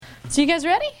So you guys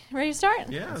ready? Ready to start?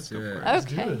 Yeah, let's go for it.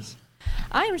 Okay.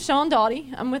 I am Sean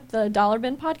Doughty. I'm with the Dollar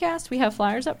Bin Podcast. We have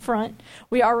flyers up front.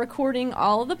 We are recording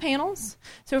all of the panels.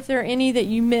 So if there are any that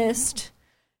you missed,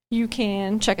 you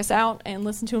can check us out and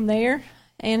listen to them there.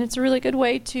 And it's a really good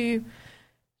way to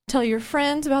tell your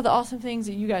friends about the awesome things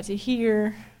that you got to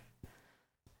hear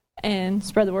and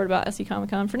spread the word about SC Comic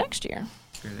Con for next year.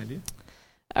 Great idea.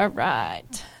 All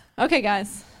right. Okay,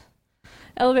 guys.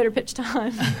 Elevator pitch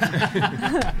time.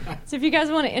 So if you guys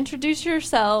want to introduce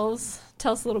yourselves,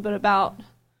 tell us a little bit about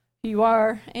who you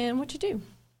are and what you do.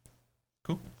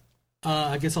 Cool.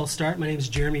 I guess I'll start. My name is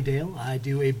Jeremy Dale. I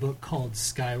do a book called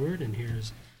Skyward, and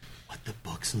here's what the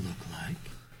books look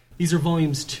like. These are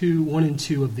volumes 1 and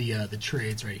 2 of the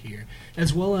trades right here,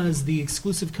 as well as the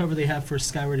exclusive cover they have for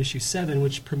Skyward issue 7,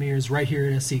 which premieres right here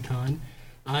at SCCon.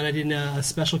 And I did a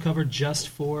special cover just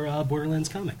for Borderlands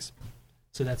Comics.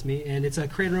 So that's me, and it's a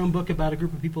create-your-own book about a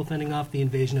group of people fending off the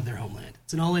invasion of their homeland.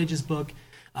 It's an all-ages book,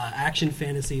 action,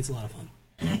 fantasy. It's a lot of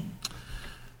fun.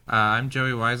 I'm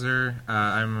Joey Weiser.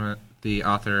 I'm the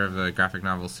author of a graphic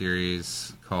novel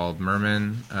series called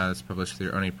Merman. It's published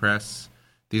through Oni Press.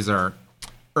 These are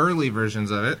early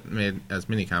versions of it, made as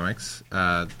mini-comics,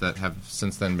 that have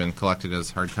since then been collected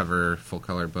as hardcover,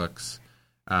 full-color books.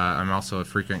 I'm also a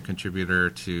frequent contributor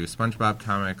to SpongeBob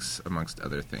comics, amongst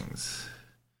other things.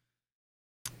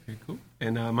 Okay, cool.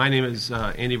 And my name is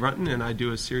Andy Runton, and I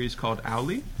do a series called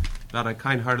Owly, about a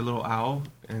kind-hearted little owl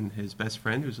and his best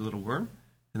friend, who's a little worm.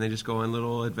 And they just go on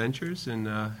little adventures and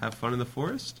have fun in the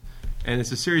forest. And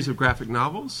it's a series of graphic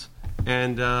novels.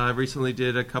 And I recently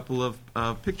did a couple of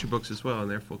picture books as well,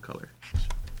 and they're full color.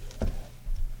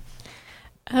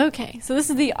 Okay, so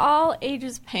this is the all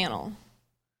ages panel.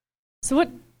 So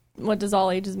what does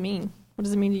all ages mean? What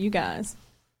does it mean to you guys?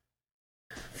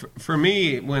 For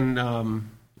me, when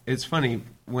it's funny,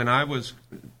 when I was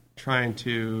trying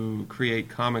to create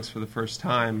comics for the first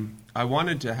time, I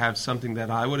wanted to have something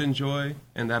that I would enjoy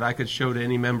and that I could show to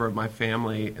any member of my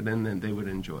family, and then they would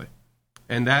enjoy.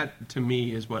 And that, to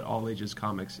me, is what all ages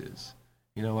comics is.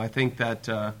 You know, I think that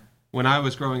when I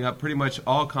was growing up, pretty much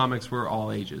all comics were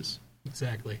all ages.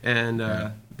 Exactly.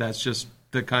 And that's just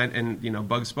the kind, and, you know,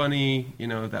 Bugs Bunny, you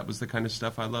know, that was the kind of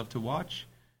stuff I loved to watch.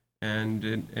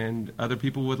 And other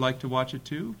people would like to watch it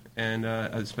too, and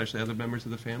especially other members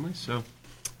of the family. So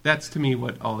that's, to me,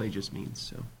 what all ages means.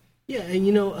 So Yeah, and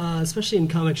you know, especially in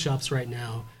comic shops right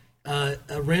now,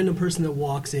 a random person that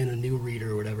walks in, a new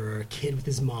reader or whatever, or a kid with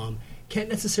his mom, can't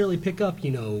necessarily pick up, you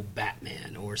know,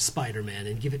 Batman or Spider-Man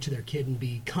and give it to their kid and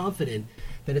be confident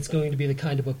that it's going to be the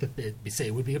kind of book that they say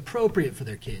would be appropriate for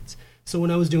their kids. So when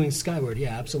I was doing Skyward,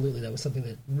 yeah, absolutely, that was something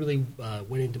that really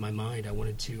went into my mind. I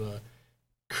wanted to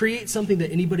create something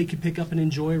that anybody could pick up and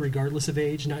enjoy regardless of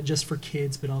age, not just for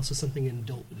kids, but also something an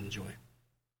adult would enjoy.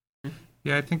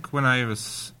 Yeah, I think when I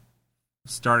was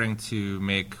starting to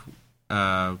make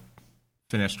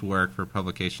finished work for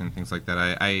publication, things like that,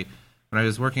 I when I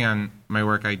was working on my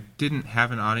work, I didn't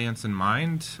have an audience in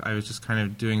mind. I was just kind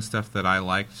of doing stuff that I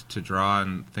liked to draw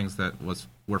and things that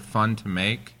were fun to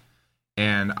make.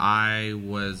 And I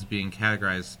was being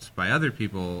categorized by other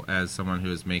people as someone who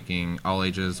was making all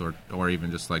ages or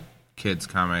even just like kids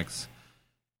comics.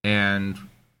 And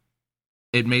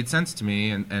it made sense to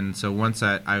me. And so once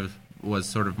I was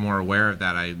sort of more aware of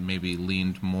that, I maybe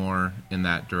leaned more in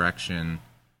that direction.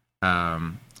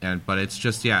 But it's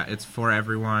just, yeah, it's for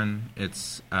everyone.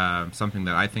 It's something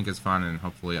that I think is fun, and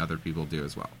hopefully other people do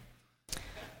as well.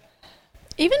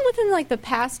 Even within, like, the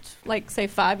past, like, say,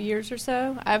 5 years or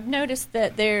so, I've noticed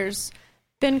that there's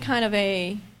been kind of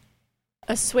a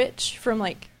switch from,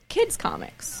 like, kids'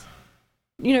 comics.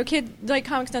 You know,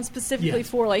 comics done specifically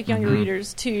for, like, younger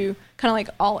readers to kind of, like,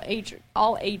 all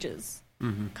ages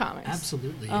comics.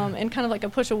 Absolutely. Yeah. And kind of, like, a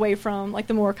push away from, like,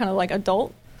 the more kind of, like,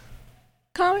 adult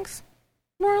comics,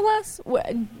 more or less.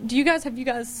 Have you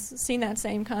guys seen that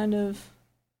same kind of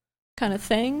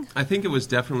thing? I think it was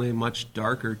definitely a much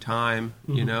darker time,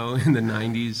 you know, in the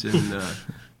 90s, and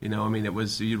you know, I mean,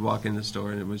 you'd walk in the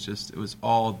store and it was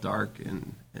all dark,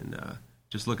 and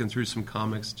just looking through some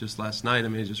comics just last night, I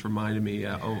mean, it just reminded me,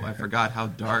 I forgot how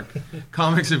dark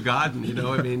comics have gotten, you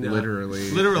know, I mean,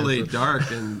 literally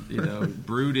dark, and, you know,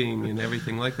 brooding and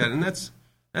everything like that, and that's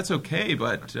okay,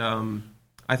 but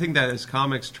I think that as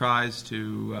comics tries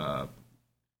to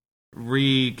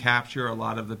recapture a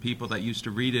lot of the people that used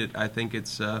to read it, I think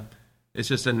it's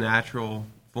just a natural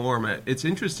form. It's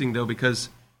interesting, though, because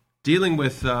dealing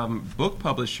with book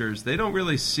publishers, they don't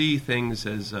really see things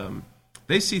as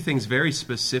they see things very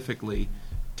specifically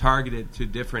targeted to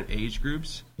different age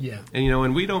groups. Yeah. And, you know,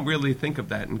 and we don't really think of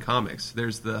that in comics.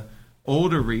 There's the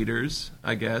older readers,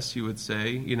 I guess you would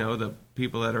say, the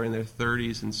people that are in their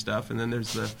 30s and stuff, and then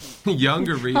there's the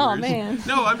younger readers. Oh, man.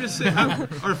 No, I'm just saying,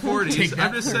 or 40s.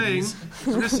 I'm just saying.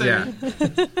 Yeah.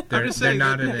 I'm just saying,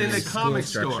 they're not in the school comic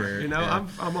store. structure,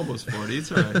 I'm almost 40.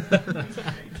 It's all right.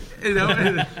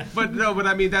 But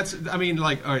I mean,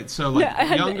 all right. So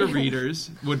younger readers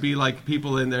would be like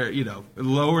people in there,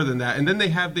 lower than that, and then they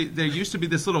have there used to be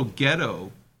this little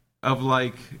ghetto of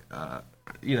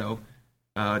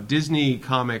Disney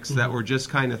comics that were just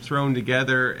kind of thrown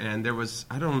together, and there was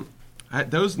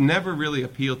those never really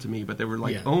appealed to me, but they were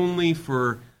only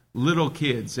for little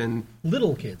kids and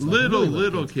little kids,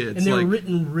 little kids, and they were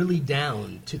written really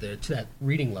down to that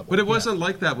reading level. But it wasn't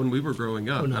like that when we were growing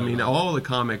up. All the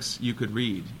comics you could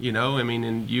read,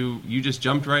 and you just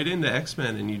jumped right into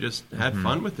X-Men and you just had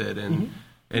fun with it, and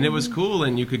it was cool,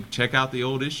 and you could check out the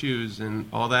old issues and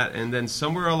all that, and then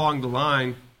somewhere along the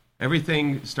line,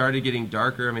 everything started getting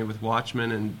darker. I mean, with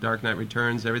Watchmen and Dark Knight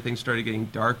Returns, everything started getting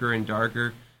darker and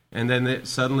darker. And then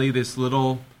suddenly this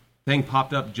little thing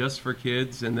popped up just for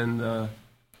kids. And then,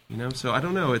 so I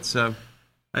don't know. Go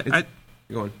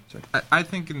on. Sorry. I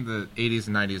think in the 80s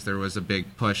and 90s there was a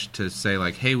big push to say,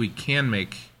 like, hey, we can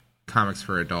make comics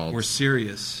for adults. We're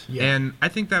serious. Yeah. And I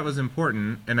think that was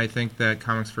important. And I think that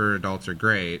comics for adults are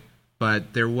great.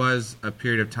 But there was a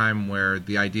period of time where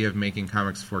the idea of making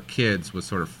comics for kids was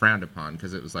sort of frowned upon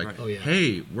because it was like,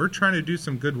 hey, we're trying to do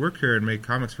some good work here and make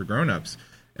comics for grown-ups.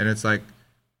 And it's like,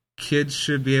 kids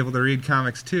should be able to read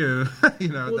comics too.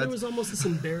 There was almost this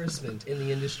embarrassment in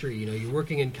the industry. You're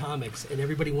working in comics and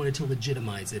everybody wanted to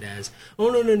legitimize it as, oh,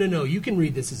 no, you can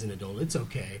read this as an adult. It's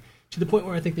okay. To the point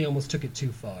where I think they almost took it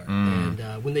too far.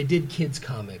 And when they did kids'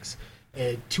 comics,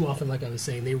 too often, like I was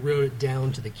saying, they wrote it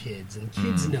down to the kids, and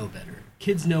kids know better.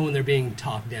 Kids know when they're being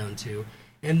talked down to,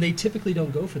 and they typically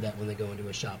don't go for that when they go into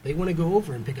a shop. They want to go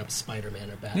over and pick up Spider-Man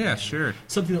or Batman. Yeah, sure.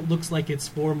 Something that looks like it's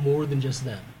for more than just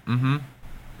them. Mm-hmm.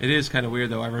 It is kind of weird,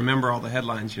 though. I remember all the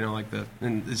headlines,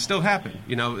 and it still happened.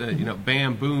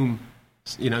 Bam, boom,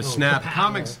 snap.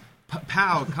 Comics,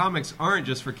 pow, comics aren't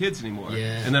just for kids anymore.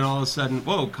 Yeah. And then all of a sudden,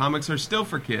 whoa, comics are still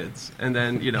for kids. And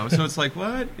then, so it's like,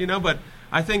 what? But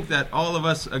I think that all of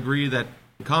us agree that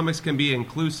comics can be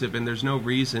inclusive, and there's no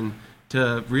reason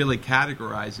to really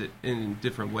categorize it in a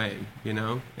different way,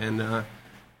 And I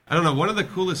don't know, one of the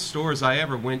coolest stores I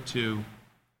ever went to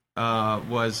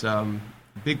was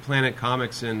Big Planet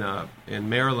Comics in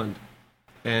Maryland,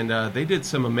 and they did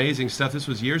some amazing stuff. This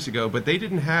was years ago, but they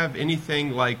didn't have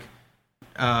anything like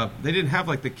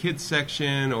the kids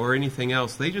section or anything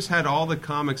else. They just had all the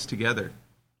comics together.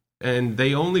 And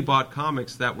they only bought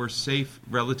comics that were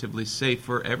relatively safe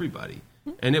for everybody.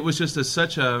 And it was just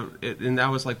and I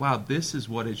was like, wow, this is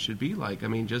what it should be like. I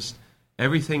mean, just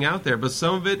everything out there. But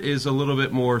some of it is a little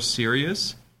bit more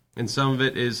serious, and some of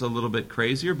it is a little bit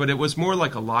crazier. But it was more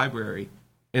like a library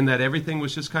in that everything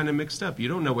was just kind of mixed up. You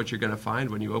don't know what you're going to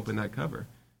find when you open that cover,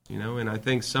 And I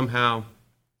think somehow,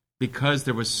 because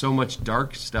there was so much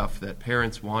dark stuff, that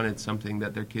parents wanted something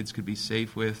that their kids could be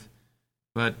safe with.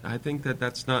 But I think that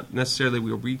that's not necessarily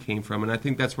where we came from, and I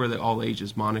think that's where the all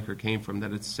ages moniker came from.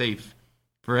 That it's safe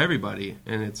for everybody,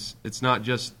 and it's not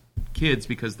just kids,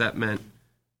 because that meant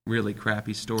really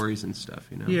crappy stories and stuff.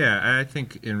 Yeah, I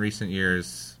think in recent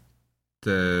years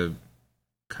the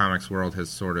comics world has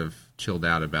sort of chilled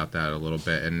out about that a little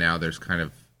bit, and now there's kind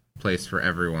of place for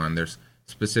everyone. There's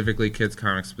specifically kids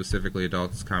comics, specifically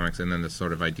adults comics, and then this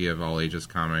sort of idea of all ages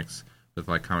comics with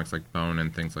like comics like Bone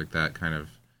and things like that, kind of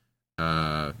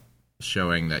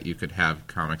showing that you could have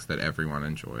comics that everyone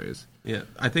enjoys. Yeah,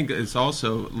 I think it's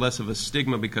also less of a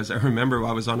stigma, because I remember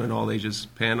I was on an all-ages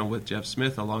panel with Jeff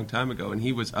Smith a long time ago, and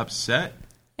he was upset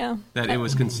that it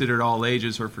was considered all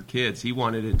ages or for kids. He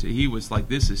wanted it to, he was like,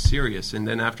 this is serious. And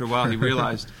then after a while he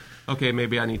realized, okay,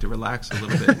 maybe I need to relax a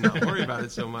little bit and not worry about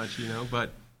it so much,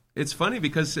 But it's funny,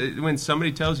 because when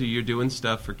somebody tells you you're doing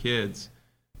stuff for kids,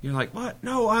 you're like, what?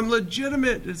 No, I'm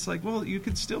legitimate. It's like, well, you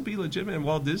could still be legitimate, and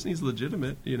Walt Disney's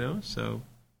legitimate, so.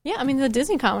 Yeah, I mean, the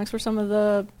Disney comics were some of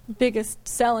the biggest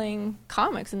selling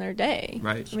comics in their day.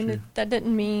 Right. I mean, that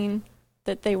didn't mean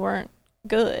that they weren't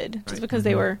good, just because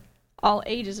they were all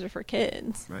ages or for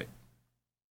kids. Right.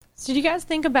 So did you guys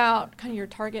think about kind of your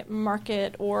target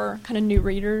market or kind of new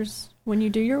readers when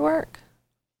you do your work?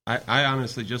 I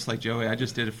honestly, just like Joey, I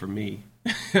just did it for me.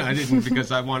 I didn't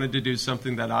because I wanted to do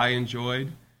something that I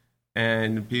enjoyed.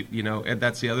 And, and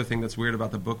that's the other thing that's weird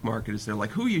about the book market is they're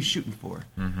like, who are you shooting for?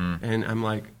 Mm-hmm. And I'm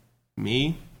like,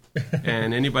 me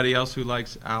and anybody else who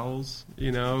likes owls,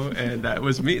 and that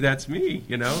was me. That's me,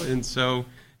 And so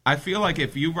I feel like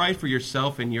if you write for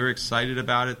yourself and you're excited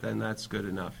about it, then that's good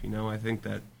enough. I think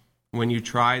that when you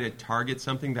try to target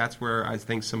something, that's where I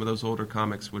think some of those older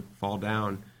comics would fall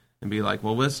down and be like,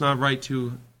 well, let's not write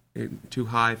too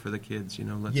high for the kids.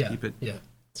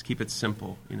 Let's keep it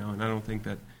simple. And I don't think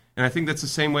that. And I think that's the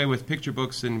same way with picture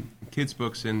books and kids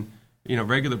books and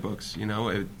regular books.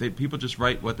 People just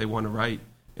write what they want to write,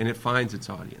 and it finds its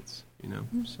audience.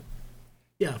 So.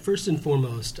 Yeah, first and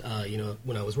foremost,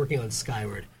 when I was working on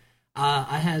Skyward,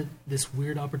 I had this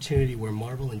weird opportunity where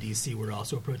Marvel and DC were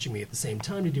also approaching me at the same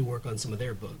time to do work on some of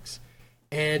their books.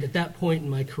 And at that point in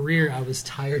my career, I was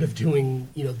tired of doing,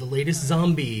 the latest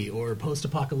zombie or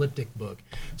post-apocalyptic book.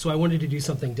 So I wanted to do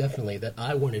something definitely that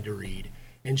I wanted to read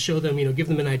and show them, give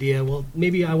them an idea. Well,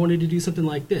 maybe I wanted to do something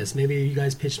like this. Maybe you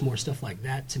guys pitched more stuff like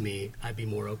that to me. I'd be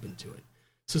more open to it.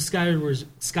 So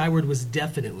Skyward was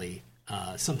definitely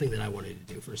something that I wanted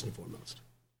to do first and foremost.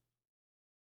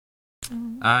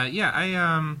 I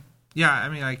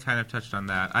kind of touched on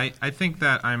that. I think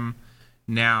that I'm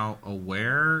now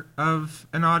aware of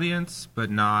an audience,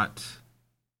 but not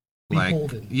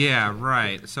beholden.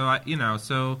 Right. So I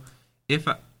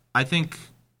think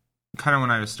kind of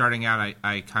when I was starting out,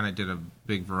 I kind of did a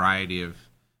big variety of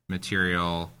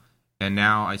material, and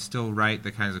now I still write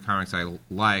the kinds of comics I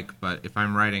like, but if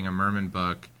I'm writing a Merman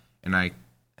book and I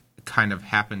kind of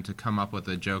happen to come up with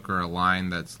a joke or a line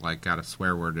that's like got a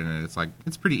swear word in it,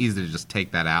 it's pretty easy to just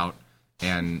take that out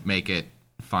and make it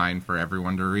fine for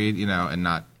everyone to read, and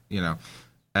not,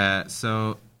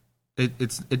 so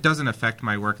it doesn't affect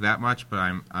my work that much, but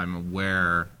I'm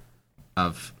aware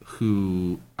of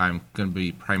who I'm going to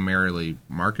be primarily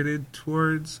marketed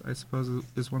towards, I suppose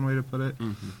is one way to put it.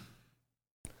 Mm-hmm.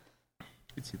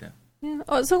 I could see that. Yeah.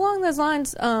 Oh, so along those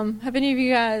lines, have any of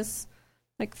you guys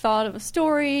thought of a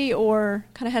story or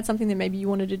kind of had something that maybe you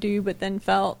wanted to do but then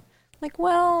felt like,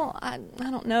 well, I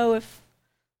don't know if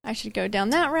I should go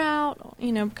down that route,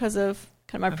 because of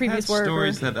kind of my previous work.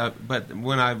 Stories but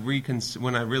when I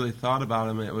really thought about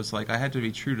them, it was like I had to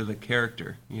be true to the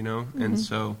character, Mm-hmm. And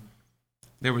so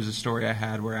there was a story I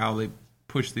had where Owly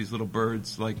pushed these little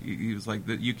birds, he was like,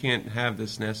 you can't have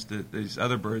this nest, these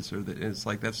other birds it's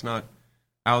like, that's not,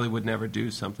 Owly would never do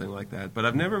something like that. But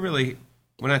I've never really,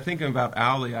 when I think about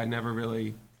Owly, I never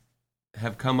really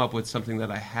have come up with something that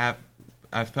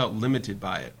I felt limited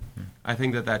by it. I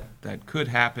think that could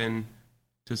happen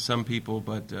to some people,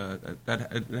 but that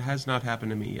it has not happened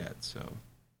to me yet. So,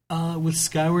 with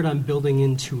Skyward, I'm building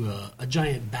into a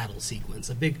giant battle sequence.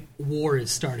 A big war is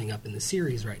starting up in the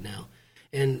series right now,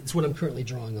 and it's what I'm currently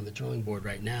drawing on the drawing board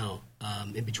right now,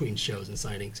 in between shows and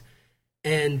signings.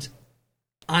 And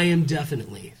I am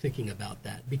definitely thinking about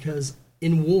that because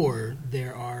in war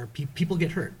there are people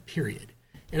get hurt. Period.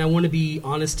 And I want to be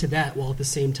honest to that while at the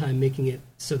same time making it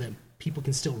so that people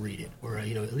can still read it, or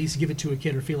at least give it to a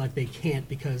kid, or feel like they can't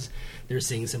because they're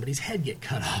seeing somebody's head get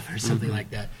cut off or something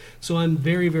like that. So I'm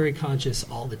very, very conscious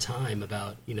all the time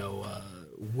about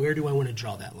where do I want to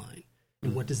draw that line,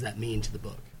 and what does that mean to the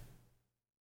book.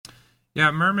 Yeah,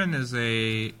 Merman is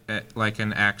like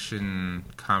an action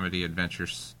comedy adventure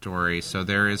story, so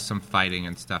there is some fighting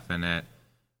and stuff in it,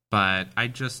 but I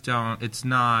just don't. It's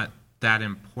not that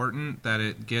important that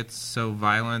it gets so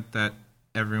violent that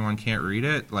everyone can't read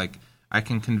it. Like, I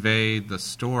can convey the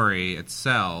story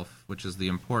itself, which is the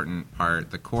important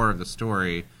part. The core of the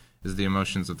story is the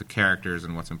emotions of the characters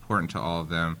and what's important to all of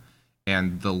them.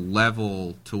 And the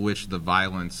level to which the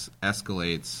violence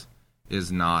escalates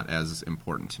is not as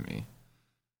important to me.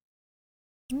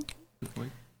 Good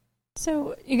point.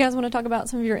 So you guys want to talk about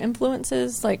some of your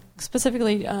influences? Like,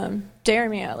 specifically,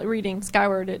 Jeremy, reading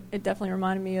Skyward, it definitely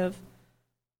reminded me of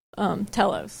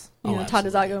Telos. Todd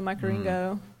DeZago, Mike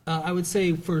Wieringo. I would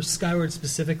say for Skyward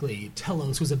specifically,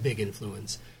 Telos was a big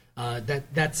influence.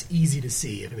 That's easy to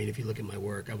see. If you look at my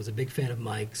work, I was a big fan of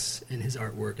Mike's and his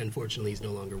artwork. Unfortunately, he's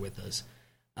no longer with us.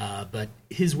 But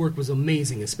his work was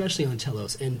amazing, especially on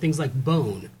Telos. And things like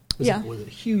Bone was a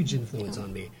huge influence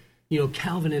on me.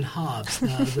 Calvin and Hobbes,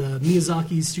 the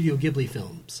Miyazaki Studio Ghibli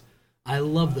films. I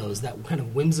love those, that kind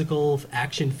of whimsical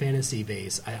action fantasy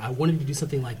base. I wanted to do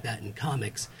something like that in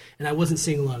comics, and I wasn't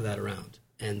seeing a lot of that around.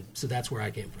 And so that's where I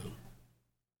came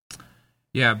from.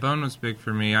 Yeah, Bone was big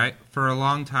for me. For a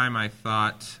long time, I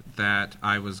thought that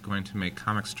I was going to make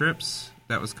comic strips.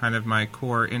 That was kind of my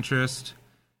core interest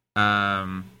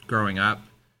growing up.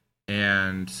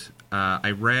 And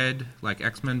I read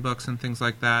X-Men books and things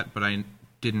like that, but I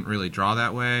didn't really draw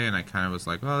that way. And I kind of was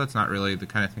like, well, that's not really the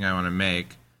kind of thing I want to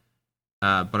make.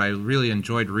 But I really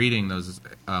enjoyed reading those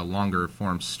longer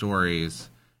form stories.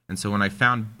 And so when I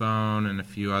found Bone and a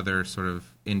few other sort of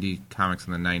indie comics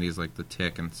in the 90s, like The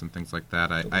Tick and some things like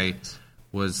that, I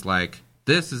was like,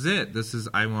 this is it.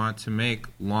 I want to make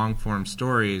long form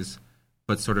stories,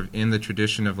 but sort of in the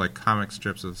tradition of like comic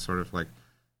strips of sort of like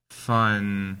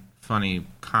funny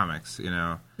comics, you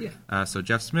know. Yeah. So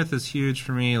Jeff Smith is huge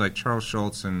for me, like Charles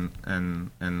Schultz and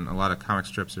a lot of comic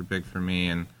strips are big for me.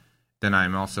 And then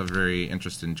I'm also very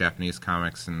interested in Japanese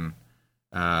comics, and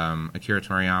Akira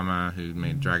Toriyama, who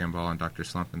made Dragon Ball and Dr.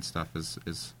 Slump and stuff,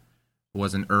 was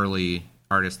an early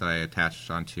artist that I attached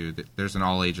onto. There's an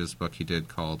all ages book he did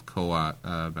called Koa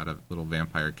about a little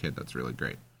vampire kid that's really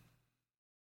great.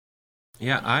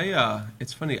 Yeah,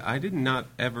 it's funny. I did not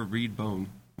ever read Bone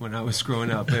when I was growing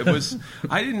up.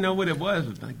 I didn't know what it was. It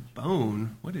was like,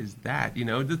 Bone? What is that? You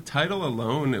know, the title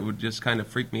alone, it would just kind of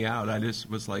freak me out. I just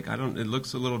was like, it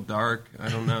looks a little dark. I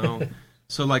don't know.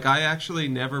 So, like, I actually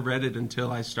never read it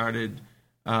until I started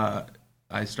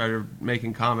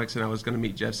making comics, and I was going to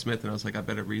meet Jeff Smith, and I was like, I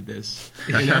better read this.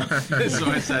 You know? So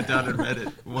I sat down and read it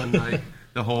one night,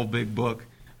 the whole big book.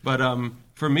 But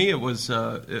for me, it was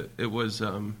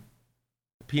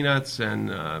Peanuts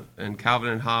and Calvin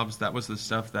and Hobbes. That was the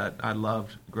stuff that I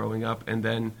loved growing up. And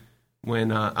then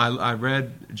when I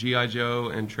read G.I. Joe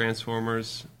and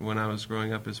Transformers when I was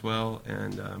growing up as well,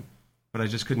 and but I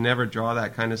just could never draw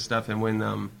that kind of stuff. And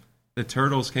when the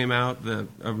Turtles came out, the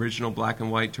original black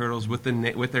and white Turtles with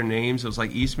their names, it was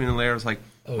like Eastman and Laird. I was like,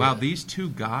 wow, these two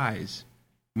guys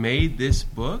made this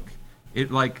book.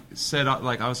 It like set up,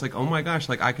 like I was like, oh my gosh,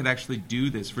 like I could actually do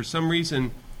this. For some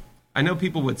reason, I know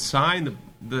people would sign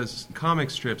the comic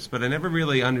strips, but I never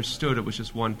really understood it was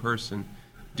just one person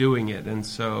doing it. And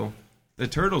so the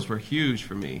Turtles were huge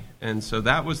for me. And so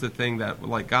that was the thing that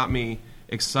like got me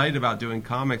excited about doing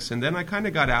comics. And then I kind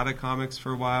of got out of comics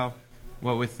for a while.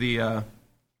 Well, with the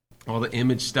all the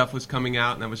Image stuff was coming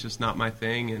out, and that was just not my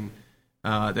thing. And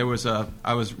I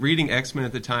was reading X-Men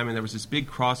at the time, and there was this big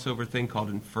crossover thing called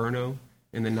Inferno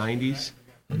in the 90s.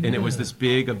 And it was this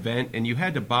big event, and you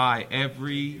had to buy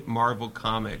every Marvel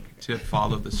comic to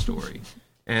follow the story.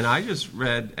 And I just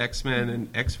read X-Men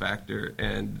and X-Factor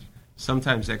and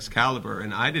sometimes Excalibur,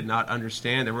 and I did not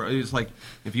understand. It was like,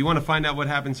 if you want to find out what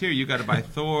happens here, you got to buy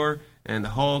Thor and the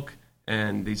Hulk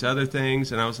and these other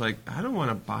things. And I was like, I don't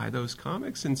want to buy those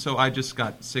comics. And so I just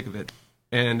got sick of it.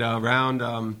 And around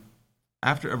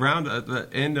the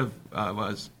end of I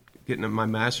was getting my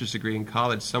master's degree in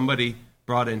college, somebody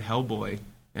brought in Hellboy.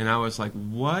 And I was like,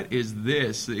 what is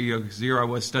this? You know, 'cause here I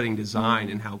was studying design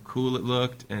and how cool it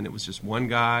looked. And it was just one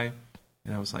guy.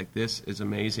 And I was like, this is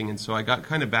amazing. And so I got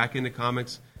kind of back into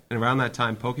comics. And around that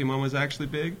time, Pokemon was actually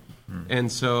big.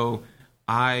 And so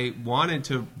I wanted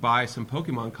to buy some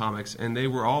Pokemon comics, and they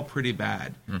were all pretty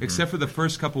bad. Except for the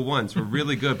first couple ones were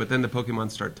really good, but then the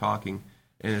Pokemon start talking,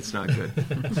 and it's not good.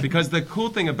 Because the cool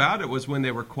thing about it was when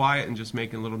they were quiet and just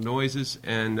making little noises,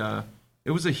 and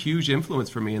it was a huge influence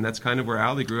for me, and that's kind of where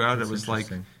Owly grew out. It was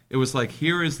like,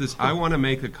 here is this, I want to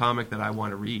make a comic that I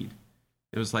want to read.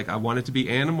 It was like, I want it to be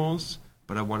animals,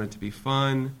 but I want it to be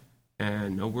fun,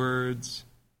 and no words.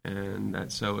 And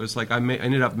that, so it was like I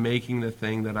ended up making the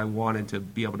thing that I wanted to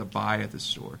be able to buy at the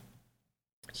store.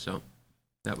 So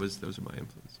those are my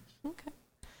influences. Okay.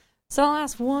 So I'll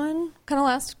ask one kind of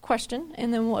last question,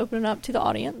 and then we'll open it up to the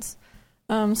audience.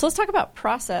 So let's talk about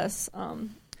process.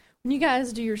 When you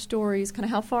guys do your stories, kind of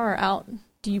how far out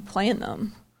do you plan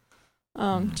them?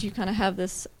 Do you kind of have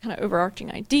this kind of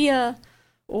overarching idea,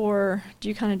 or do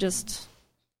you kind of just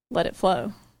let it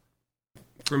flow?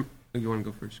 You want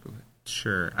to go first? Go ahead.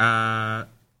 Sure.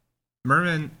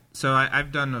 Mervyn, so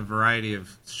I've done a variety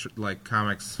of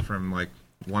comics from like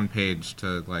one page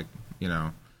to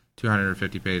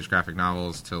 250-page graphic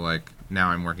novels to like now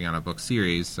I'm working on a book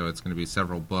series, so it's going to be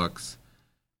several books,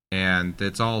 and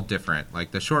it's all different.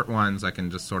 Like the short ones, I can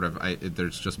just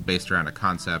there's just based around a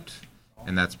concept,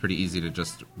 and that's pretty easy to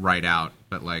just write out.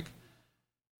 But like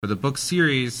for the book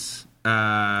series,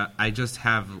 I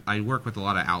work with a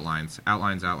lot of outlines,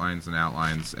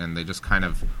 and they just kind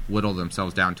of whittle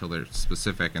themselves down till they're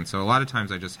specific. And so a lot of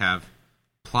times I just have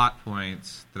plot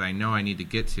points that I know I need to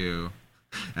get to.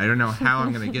 I don't know how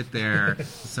I'm going to get there.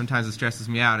 Sometimes it stresses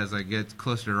me out as I get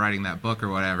closer to writing that book or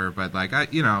whatever. But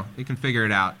like you can figure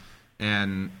it out.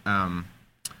 And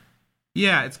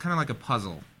it's kind of like a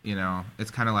puzzle. You know,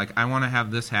 it's kind of like I want to have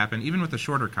this happen. Even with the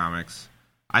shorter comics,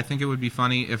 I think it would be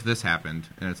funny if this happened.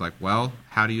 And it's like, well,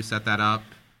 how do you set that up?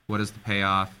 What is the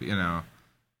payoff? You know,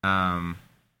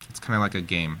 it's kind of like a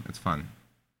game. It's fun.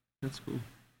 That's cool.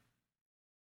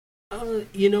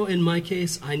 In my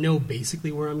case, I know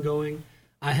basically where I'm going.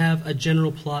 I have a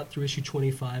general plot through issue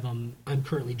 25. I'm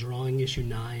currently drawing issue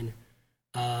 9.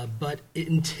 But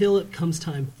until it comes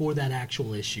time for that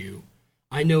actual issue,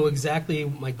 I know exactly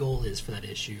what my goal is for that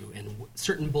issue and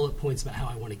certain bullet points about how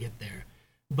I want to get there.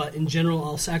 But in general,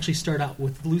 I'll actually start out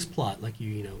with loose plot, like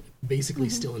basically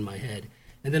still in my head,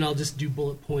 and then I'll just do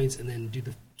bullet points, and then do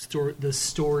the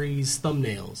story's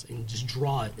thumbnails, and just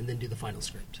draw it, and then do the final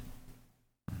script.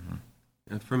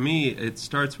 And for me, it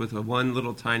starts with one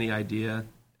little tiny idea.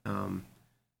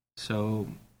 So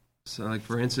like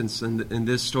for instance, in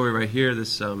this story right here,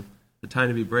 this The Time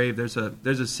to Be Brave, there's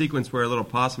a sequence where a little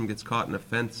possum gets caught in a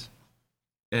fence,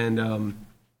 and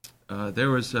there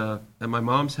was at my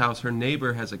mom's house, her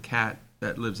neighbor has a cat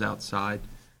that lives outside,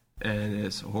 and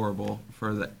it's horrible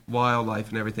for the wildlife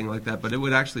and everything like that. But it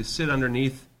would actually sit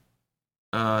underneath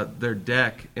their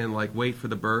deck and like wait for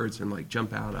the birds and like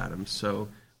jump out at them. So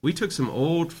we took some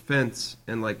old fence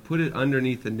and like put it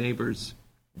underneath the neighbor's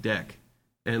deck,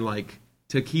 and like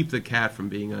to keep the cat from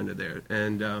being under there.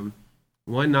 And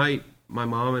one night, my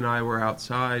mom and I were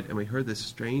outside, and we heard this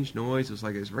strange noise. It was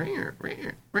like this,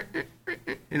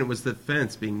 and it was the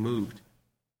fence being moved.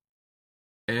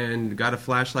 And got a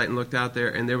flashlight and looked out there,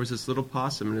 and there was this little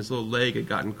possum, and his little leg had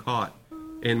gotten caught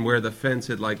in where the fence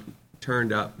had like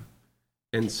turned up.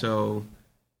 And so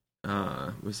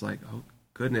it was like, oh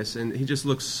goodness, and he just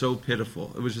looked so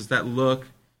pitiful. It was just that look,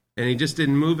 and he just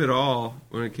didn't move at all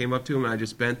when it came up to him. And I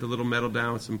just bent the little metal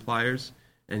down with some pliers,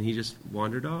 and he just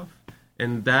wandered off.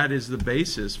 And that is the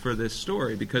basis for this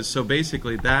story, because so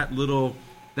basically that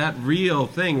real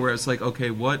thing where it's like, okay,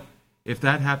 what if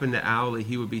that happened to Owly?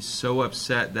 He would be so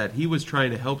upset that he was trying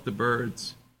to help the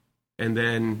birds, and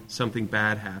then something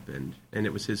bad happened, and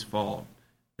it was his fault,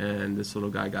 and this little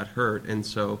guy got hurt. And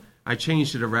so I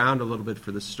changed it around a little bit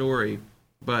for the story,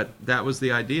 but that was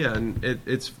the idea. And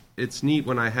it's neat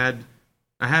when I had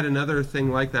another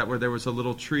thing like that where there was a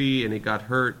little tree and it got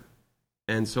hurt,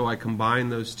 and so I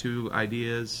combined those two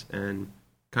ideas and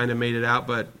kind of made it out.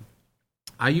 But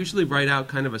I usually write out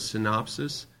kind of a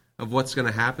synopsis of what's going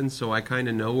to happen, so I kind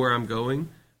of know where I'm going.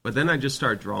 But then I just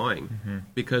start drawing,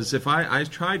 because if I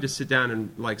tried to sit down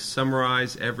and like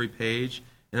summarize every page,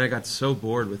 and I got so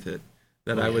bored with it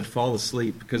that I would fall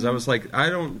asleep, because I was like, I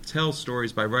don't tell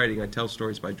stories by writing, I tell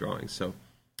stories by drawing. So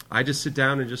I just sit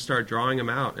down and just start drawing them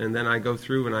out, and then I go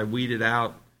through and I weed it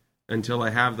out until I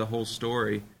have the whole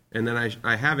story, and then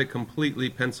I have it completely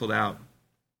penciled out,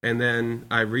 and then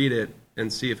I read it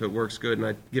and see if it works good, and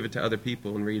I give it to other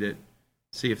people and read it,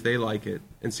 see if they like it,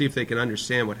 and see if they can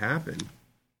understand what happened.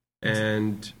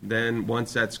 And then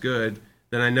once that's good,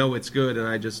 then I know it's good, and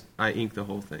I ink the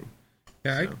whole thing.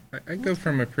 Yeah, so. I go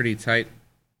from a pretty tight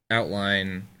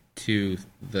outline to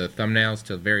the thumbnails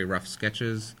to very rough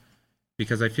sketches,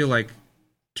 because I feel like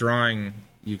drawing,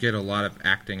 you get a lot of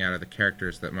acting out of the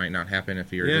characters that might not happen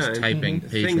if you're just typing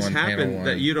page things 1, happen panel 1.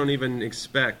 That you don't even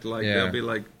expect. Like they'll be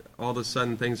like, all of a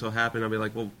sudden things will happen. I'll be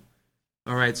like, well,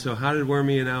 all right, so how did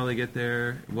Wormy and Owly get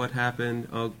there? What happened?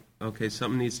 Oh, okay,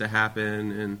 something needs to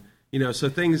happen. And so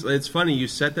things. It's funny. You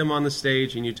set them on the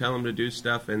stage and you tell them to do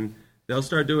stuff, and they'll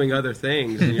start doing other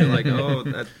things, and you're like, oh,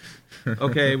 that,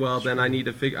 okay, well, then I need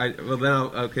to figure,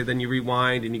 then you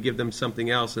rewind and you give them something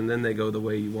else, and then they go the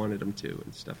way you wanted them to,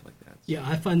 and stuff like that. So. Yeah,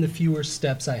 I find the fewer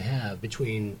steps I have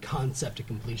between concept to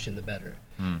completion, the better.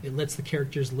 It lets the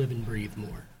characters live and breathe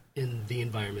more in the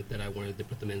environment that I wanted to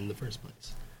put them in the first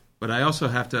place. But I also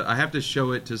have to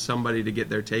show it to somebody to get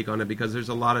their take on it, because there's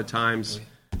a lot of times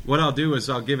what I'll do is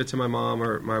I'll give it to my mom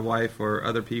or my wife or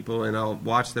other people, and I'll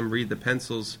watch them read the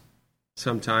pencils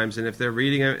sometimes, and if they're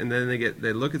reading it and then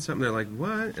they look at something, they're like,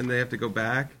 what? And they have to go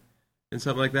back and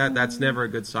something like that. That's never a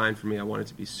good sign for me. I want it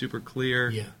to be super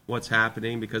clear what's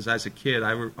happening, because as a kid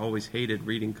I always hated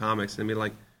reading comics and be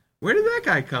like, where did that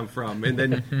guy come from? And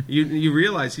then you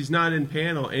realize he's not in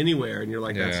panel anywhere, and you're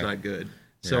like, that's not good.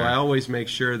 So I always make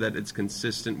sure that it's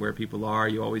consistent where people are.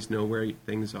 You always know where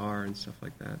things are and stuff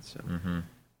like that. So,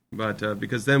 but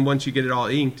because then once you get it all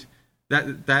inked,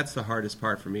 that's the hardest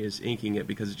part for me, is inking it,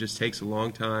 because it just takes a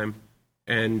long time,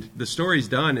 and the story's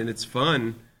done and it's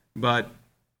fun, but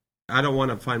I don't want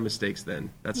to find mistakes then.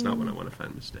 That's not when I want to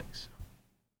find mistakes.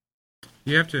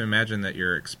 You have to imagine that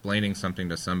you're explaining something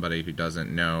to somebody who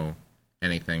doesn't know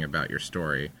anything about your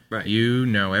story. Right. You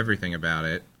know everything about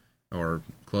it, or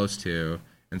close to,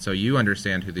 and so you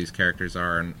understand who these characters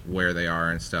are and where they are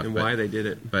and stuff. And why they did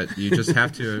it. But you just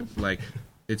have to, like...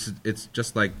 It's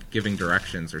just like giving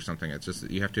directions or something. It's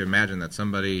just, you have to imagine that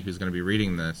somebody who's going to be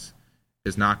reading this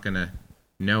is not going to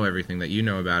know everything that you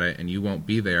know about it, and you won't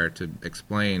be there to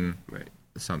explain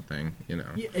something, Yeah,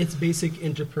 it's basic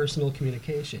interpersonal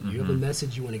communication. You have a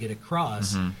message you want to get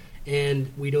across,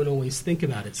 and we don't always think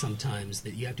about it sometimes,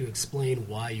 that you have to explain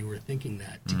why you were thinking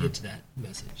that to get to that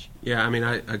message. Yeah, I mean,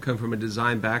 I come from a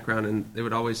design background, and they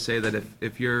would always say that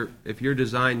if your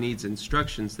design needs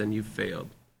instructions, then you've failed.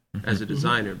 as a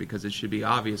designer, because it should be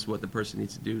obvious what the person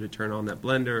needs to do to turn on that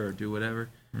blender or do whatever.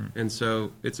 And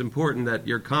so it's important that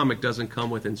your comic doesn't come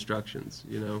with instructions.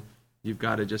 You've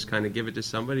got to just kind of give it to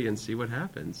somebody and see what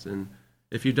happens. And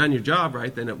if you've done your job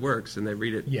right, then it works and they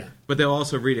read it. Yeah. But they'll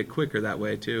also read it quicker that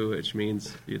way too, which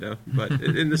means, but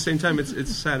in the same time,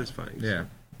 it's satisfying. Yeah.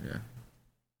 Yeah.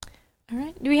 All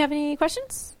right. Do we have any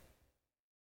questions?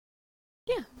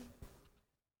 Yeah.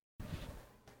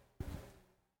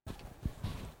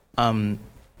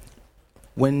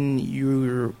 When you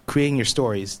were creating your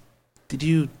stories, did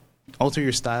you alter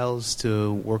your styles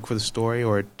to work for the story,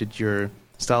 or did your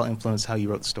style influence how you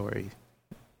wrote the story?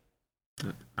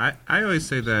 I always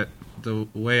say that the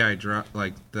way I draw,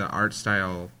 like the art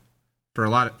style, for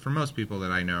most people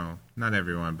that I know, not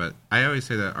everyone, but I always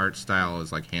say that art style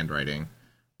is like handwriting.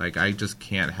 Like I just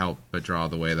can't help but draw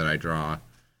the way that I draw.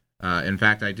 In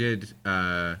fact, I did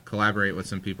collaborate with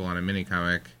some people on a mini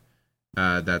comic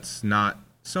that's not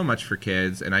so much for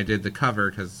kids, and I did the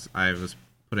cover because I was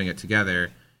putting it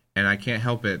together, and I can't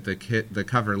help it. The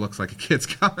cover looks like a kid's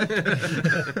comic,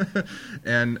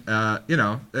 and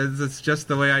it's just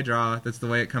the way I draw. That's the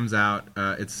way it comes out.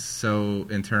 It's so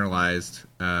internalized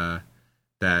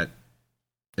that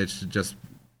it's just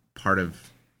part of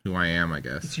who I am, I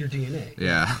guess. It's your DNA.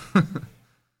 Yeah.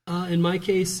 In my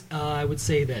case, I would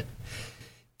say that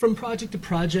from project to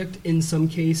project, in some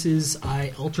cases,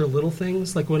 I alter little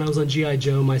things. Like when I was on G.I.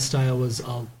 Joe, my style was,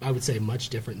 I would say, much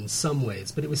different in some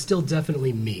ways, but it was still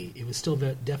definitely me. It was still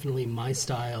definitely my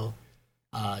style,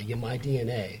 my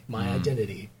DNA, my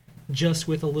identity, just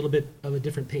with a little bit of a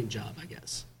different paint job, I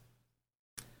guess.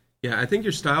 Yeah, I think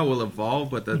your style will evolve,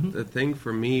 but the thing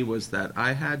for me was that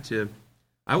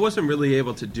I wasn't really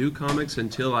able to do comics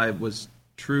until I was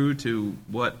true to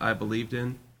what I believed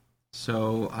in.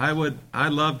 So I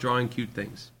love drawing cute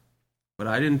things, but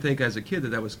I didn't think as a kid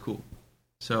that was cool.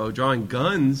 So drawing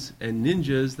guns and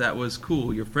ninjas, that was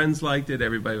cool. Your friends liked it,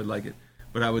 everybody would like it.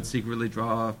 But I would secretly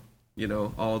draw,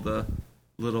 all the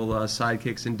little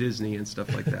sidekicks in Disney and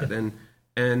stuff like that.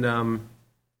 and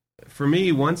for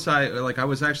me, once I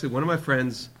was actually, one of my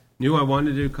friends knew I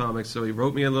wanted to do comics, so he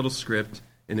wrote me a little script,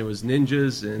 and it was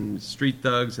ninjas and street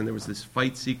thugs, and there was this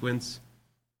fight sequence.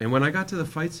 And when I got to the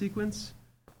fight sequence,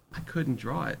 I couldn't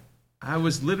draw it. I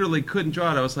literally couldn't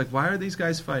draw it. I was like, why are these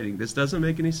guys fighting? This doesn't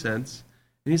make any sense.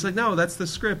 And he's like, no, that's the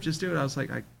script. Just do it. I was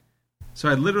like, So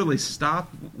I literally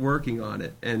stopped working on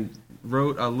it and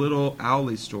wrote a little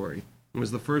Owly story. It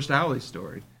was the first Owly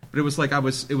story. But it was like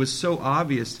it was so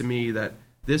obvious to me that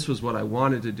this was what I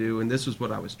wanted to do and this was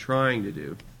what I was trying to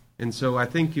do. And so I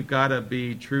think you've got to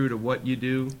be true to what you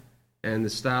do and the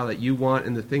style that you want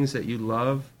and the things that you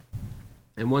love.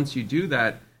 And once you do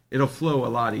that, it'll flow a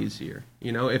lot easier.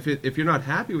 If you're not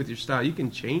happy with your style, you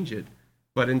can change it.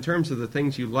 But in terms of the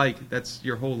things you like, that's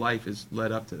your whole life is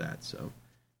led up to that. So,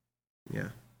 yeah.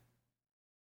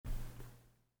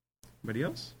 Anybody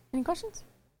else? Any questions?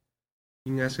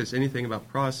 You can ask us anything about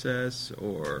process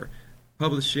or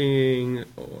publishing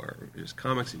or just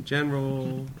comics in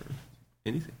general or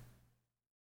anything.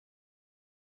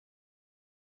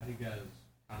 How do you guys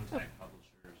contact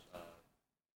publishers? Have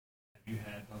you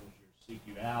had publishers seek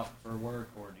you out for work,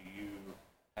 or do you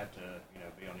have to,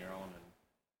 be on your own?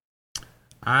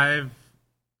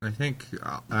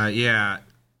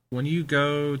 When you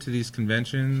go to these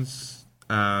conventions,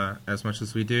 as much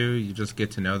as we do, you just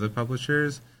get to know the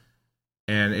publishers,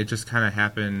 and it just kind of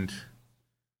happened.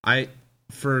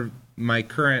 For my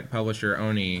current publisher,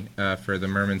 Oni, for the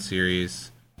Merman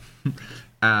series,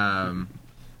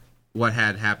 what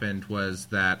had happened was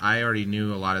that I already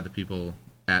knew a lot of the people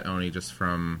at Oni just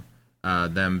from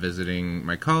them visiting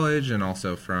my college and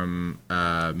also from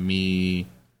me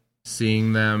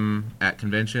seeing them at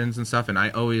conventions and stuff. And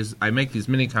I make these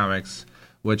mini comics,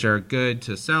 which are good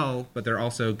to sell, but they're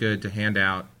also good to hand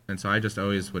out. And so I just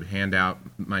always would hand out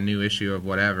my new issue of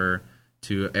whatever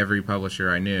to every publisher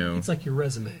I knew. It's like your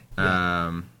resume.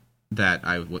 That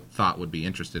I thought would be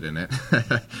interested in it.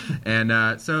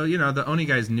 And so, the Oni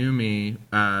guys knew me,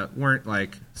 weren't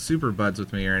like super buds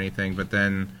with me or anything, but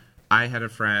then I had a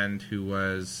friend who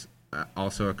was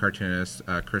also a cartoonist,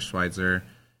 Chris Schweitzer,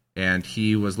 and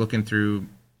he was looking through,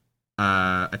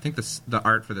 I think the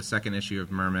art for the second issue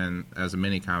of Merman as a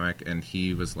mini comic, and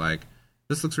he was like,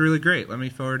 "This looks really great. Let me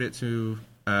forward it to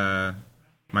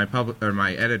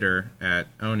my editor at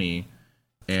Oni,"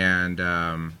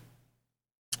 and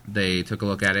they took a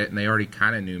look at it, and they already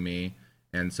kind of knew me,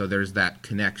 and so there's that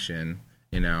connection,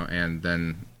 and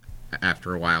then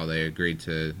after a while they agreed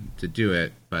to do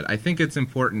it. But I think it's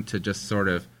important to just sort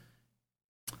of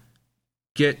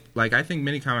I think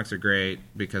mini comics are great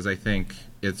because I think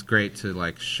it's great to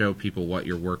like show people what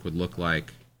your work would look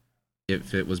like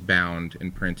if it was bound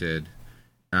and printed,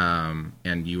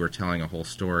 and you were telling a whole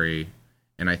story.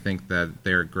 And I think that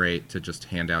they're great to just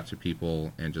hand out to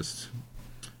people and just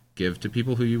give to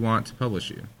people who you want to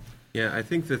publish you. Yeah, I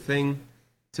think the thing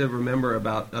to remember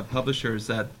about a publisher is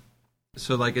that,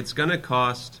 so like it's going to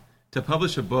cost to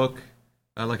publish a book,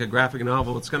 like a graphic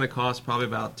novel, it's going to cost probably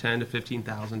about $10,000 to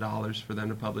 $15,000 for them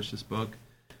to publish this book,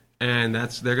 and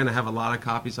they're going to have a lot of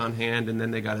copies on hand, and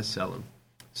then they got to sell them.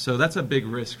 So that's a big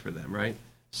risk for them, right?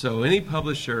 So any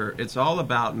publisher, it's all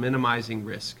about minimizing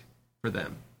risk for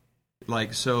them.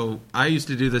 Like, so I used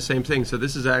to do the same thing. So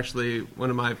this is actually one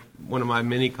of my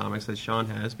mini comics that Sean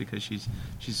has because she's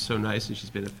so nice and she's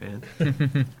been a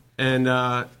fan. And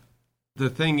the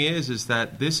thing is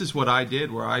that this is what I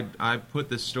did, where I put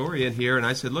this story in here and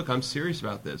I said, look, I'm serious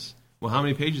about this. Well, how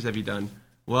many pages have you done?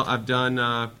 Well, I've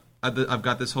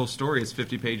got this whole story. It's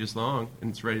 50 pages long and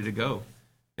it's ready to go.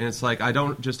 And it's like I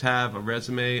don't just have a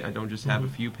resume. I don't just have a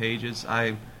few pages.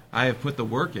 I have put the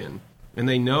work in, and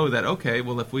they know that okay,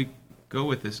 well, if we go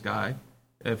with this guy,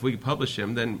 if we publish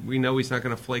him, then we know he's not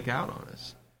going to flake out on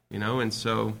us, you know. And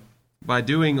so by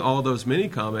doing all those mini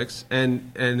comics,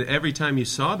 and every time you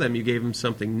saw them, you gave them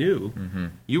something new.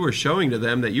 You were showing to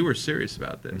them that you were serious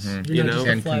about this. You're not know, just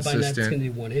a and fly by night. It's consistent. going to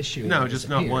be one issue. no, and just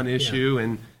not disappear. one issue,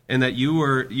 and that you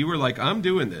were like, I'm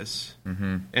doing this,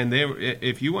 and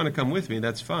if you want to come with me,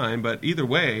 that's fine. But either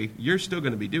way, you're still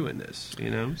going to be doing this, you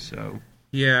know. So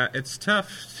Yeah, it's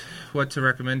tough what to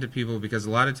recommend to people because a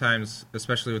lot of times,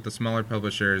 especially with the smaller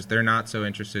publishers, they're not so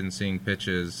interested in seeing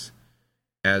pitches,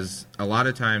 as a lot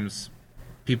of times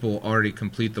people already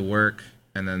complete the work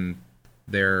and then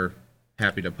they're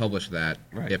happy to publish that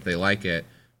if they like it.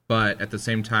 But at the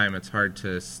same time, it's hard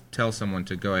to tell someone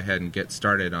to go ahead and get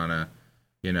started on a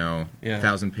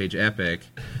 1,000-page epic.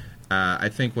 I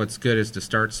think what's good is to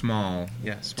start small,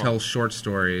 tell short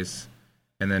stories,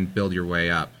 and then build your way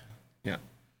up.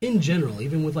 In general,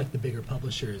 even with like the bigger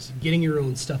publishers, getting your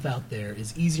own stuff out there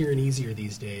is easier and easier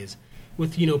these days.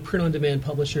 With print-on-demand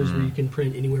publishers where you can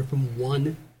print anywhere from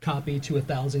 1 copy to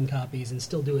 1,000 copies and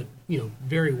still do it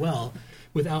very well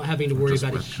without having to worry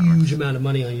about a huge amount of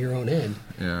money on your own end.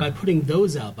 By putting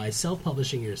those out, by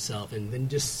self-publishing yourself, and then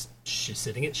just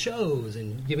sitting at shows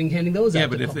and handing those out. Yeah,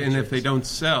 but if they don't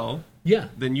sell,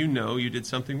 then you did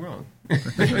something wrong.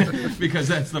 Because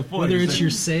that's the point. Whether it's your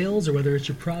sales or whether it's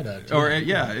your product. Or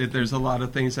there's a lot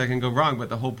of things that can go wrong, but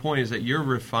the whole point is that you're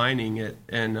refining it,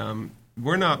 and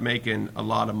we're not making a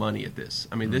lot of money at this.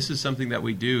 I mean, this is something that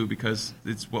we do because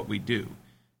it's what we do,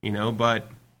 but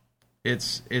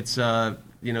it's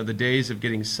the days of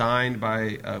getting signed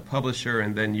by a publisher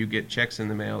and then you get checks in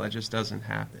the mail, that just doesn't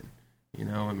happen.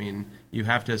 I mean, you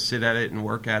have to sit at it and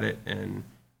work at it, and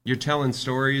you're telling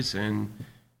stories and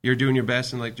you're doing your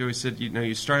best. And like Joey said,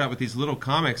 you start out with these little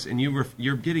comics, and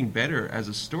you're getting better as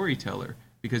a storyteller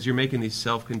because you're making these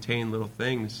self-contained little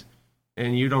things,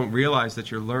 and you don't realize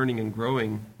that you're learning and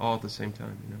growing all at the same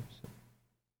time. So.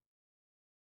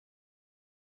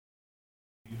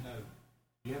 Do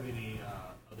you have any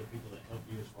other people that help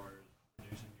you as far as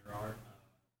producing your art?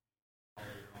 All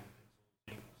your own pencils,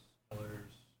 inks,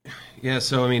 colors. Yeah,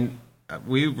 so I mean,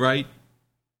 we write,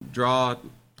 draw,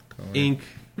 ink,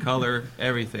 color,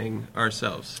 everything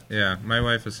ourselves. Yeah, my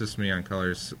wife assists me on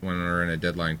colors when we're in a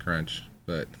deadline crunch,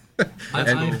 but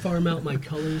I farm out my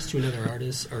colors to another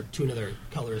artist or to another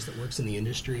colorist that works in the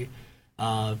industry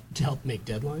to help make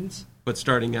deadlines. But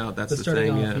starting out, that's the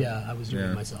starting thing. off, I was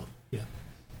doing it myself. Yeah.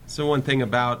 So one thing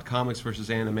about comics versus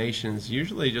animation is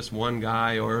usually just one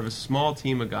guy or a small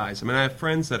team of guys. I mean, I have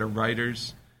friends that are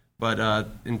writers, but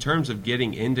in terms of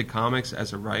getting into comics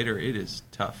as a writer, it is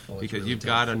tough because really you've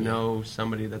got to know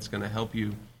somebody that's going to help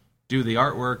you do the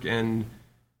artwork. And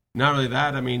not only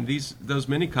that, I mean, those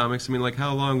mini comics, I mean, like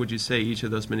how long would you say each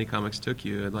of those mini comics took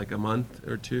you? Like a month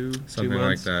or two? Something 2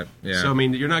 months? like that, yeah. So, I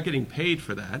mean, you're not getting paid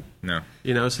for that. No.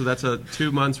 So that's a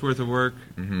 2 months worth of work,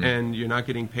 and you're not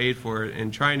getting paid for it.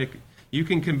 And you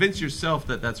can convince yourself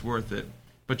that that's worth it,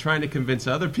 but trying to convince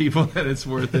other people that it's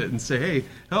worth it and say, hey,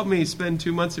 help me spend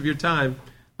 2 months of your time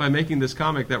by making this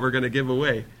comic that we're going to give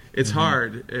away. It's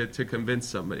hard to convince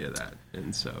somebody of that.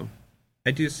 And so I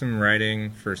do some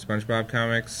writing for SpongeBob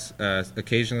comics.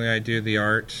 Occasionally I do the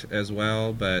art as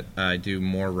well, but I do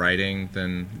more writing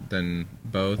than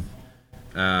both.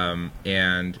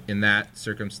 And in that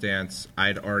circumstance,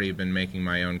 I'd already been making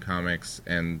my own comics,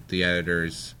 and the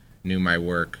editors knew my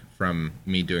work from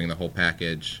me doing the whole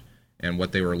package, and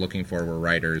what they were looking for were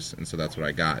writers, and so that's what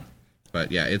I got.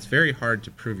 But yeah, it's very hard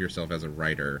to prove yourself as a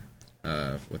writer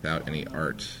without any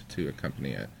art to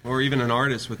accompany it. Or even an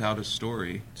artist without a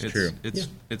story. It's true.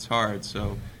 It's hard.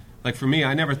 So, like for me,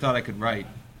 I never thought I could write.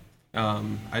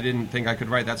 I didn't think I could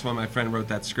write. That's why my friend wrote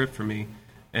that script for me.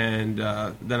 And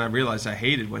then I realized I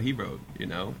hated what he wrote,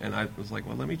 and I was like,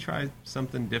 well, let me try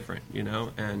something different,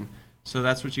 and so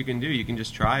that's what you can do. You can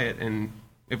just try it, and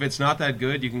if it's not that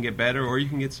good, you can get better, or you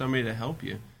can get somebody to help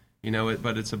you,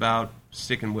 but it's about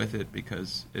sticking with it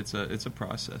because it's a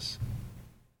process.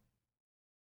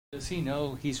 Does he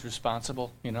know he's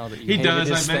responsible? That He you hated does.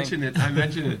 this I mention thing? it. I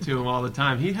mention it to him all the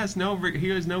time. He has no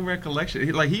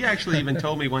recollection. He actually even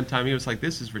told me one time. He was like,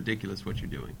 "This is ridiculous what you're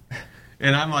doing."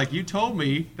 And I'm like, you told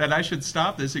me that I should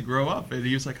stop this and grow up. And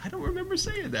he was like, I don't remember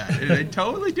saying that. And I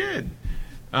totally did.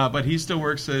 But he still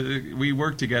works. We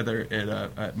worked together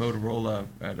at Motorola.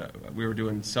 We were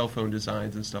doing cell phone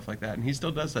designs and stuff like that. And he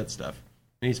still does that stuff.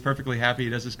 And he's perfectly happy.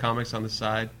 He does his comics on the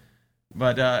side.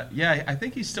 But I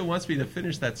think he still wants me to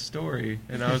finish that story.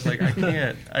 And I was like, I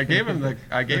can't. I gave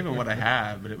him what I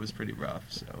have, but it was pretty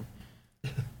rough. So.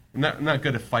 I'm not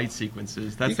good at fight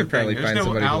sequences. That's you could the thing. probably There's find no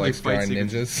somebody who Owly likes fight drawing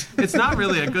sequence. ninjas. It's not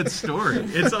really a good story.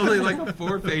 It's only like a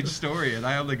 4-page story, and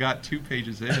I only got 2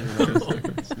 pages in. And I was like,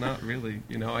 it's not really,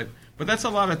 but that's a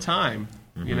lot of time.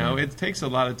 It takes a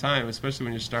lot of time, especially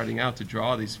when you're starting out, to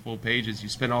draw these full pages. You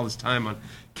spend all this time on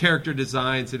character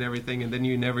designs and everything, and then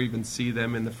you never even see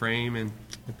them in the frame. And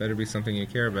It better be something you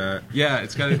care about. yeah,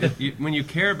 it's got when you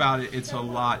care about it, it's a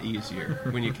lot easier.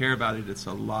 When you care about it, it's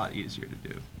a lot easier to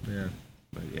do. Yeah.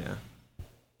 But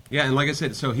yeah, and like I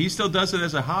said, so he still does it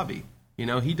as a hobby.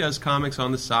 He does comics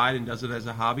on the side and does it as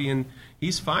a hobby, and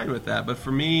he's fine with that. But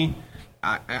for me,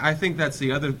 I think that's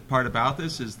the other part about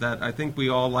this, is that I think we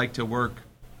all like to work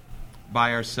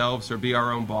by ourselves or be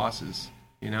our own bosses.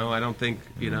 I don't think,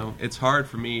 it's hard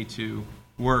for me to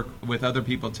work with other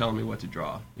people telling me what to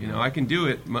draw. I can do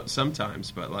it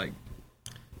sometimes, but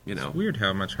It's weird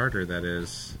how much harder that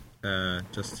is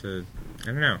just to, I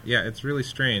don't know. Yeah, it's really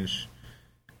strange.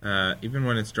 Even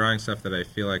when it's drawing stuff that I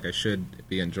feel like I should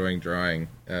be enjoying drawing,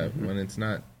 when it's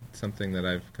not something that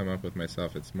I've come up with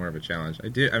myself, it's more of a challenge. I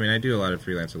do a lot of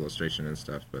freelance illustration and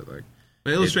stuff, but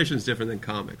But illustration is different than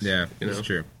comics. Yeah, it's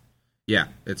true. Yeah,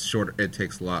 it's shorter. It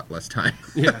takes a lot less time.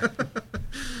 Yeah,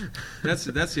 that's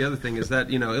the other thing, is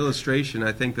that illustration.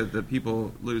 I think that the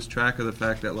people lose track of the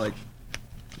fact that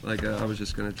I was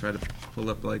just going to try to pull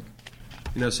up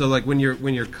so when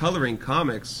you're coloring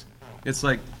comics, it's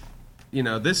like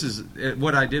this is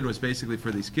what I did was basically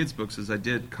for these kids books is I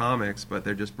did comics, but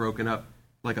they're just broken up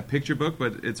like a picture book,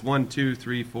 but it's 1, 2,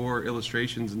 3, 4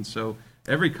 illustrations, and so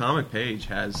every comic page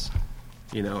has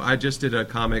I just did a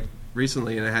comic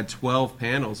recently, and it had 12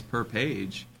 panels per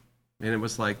page, and it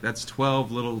was like that's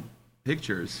 12 little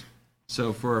pictures.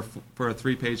 So for a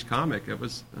 3-page comic, it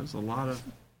was a lot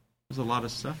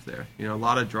of stuff there. A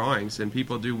lot of drawings, and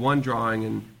people do one drawing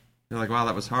and they're like, "Wow,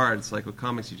 that was hard." It's like with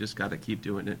comics, you just got to keep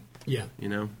doing it. Yeah.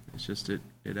 It's just it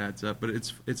adds up, but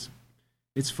it's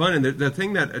fun. And the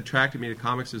thing that attracted me to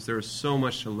comics is there was so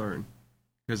much to learn,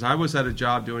 because I was at a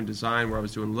job doing design where I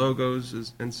was doing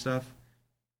logos and stuff.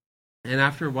 And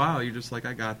after a while, you're just like,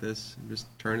 I got this. I'm just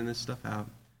turning this stuff out.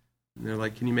 And they're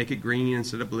like, can you make it green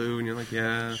instead of blue? And you're like,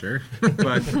 yeah. Sure.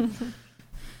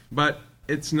 But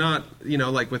it's not,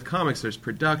 like with comics, there's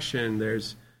production,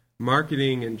 there's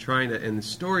marketing and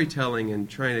storytelling and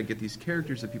trying to get these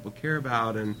characters that people care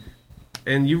about.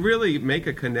 And you really make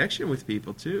a connection with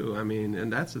people, too. I mean,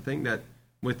 and that's the thing that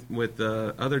with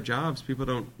other jobs, people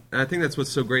don't. And I think that's what's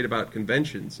so great about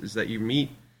conventions, is that you meet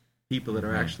people that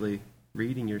are actually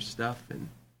reading your stuff, and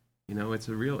it's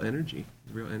a real energy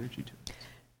to it.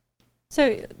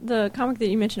 So the comic that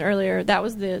you mentioned earlier, that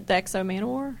was the Exo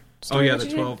Manowar story? Oh yeah,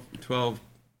 the 12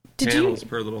 panels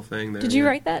per little thing there. Did you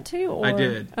write that too? Or? I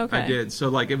did. Okay. I did.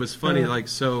 So it was funny.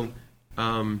 So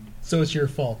it's your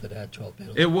fault that it had 12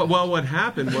 panels. Well, what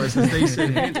happened was that they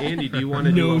said, "Hey, Andy, do you want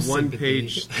to do a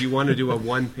one-page? Do you want to do a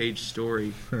one-page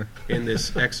story in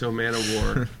this Exo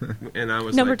Manowar?" And I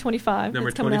was number like, 25. Number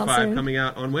It's coming 25 out soon. coming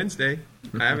out on Wednesday.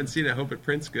 I haven't seen it. I hope it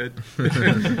prints good.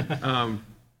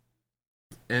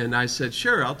 And I said,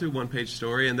 "Sure, I'll do one-page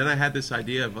story." And then I had this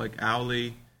idea of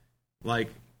Owly,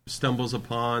 stumbles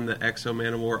upon the Exo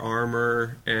Manowar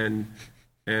armor and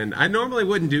I normally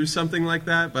wouldn't do something like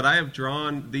that, but I have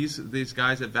drawn these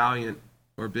guys at Valiant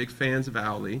who are big fans of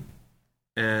Owly,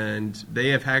 and they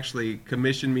have actually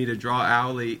commissioned me to draw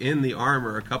Owly in the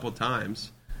armor a couple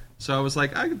times. So I was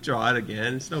like, I could draw it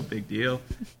again. It's no big deal.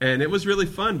 And it was really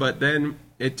fun, but then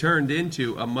it turned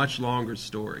into a much longer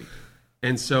story.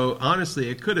 And so, honestly,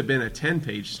 it could have been a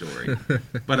 10-page story,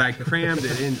 but I crammed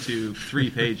it into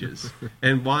 3 pages.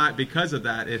 And why? Because of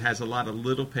that, it has a lot of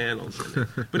little panels in it.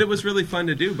 But it was really fun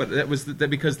to do. But that was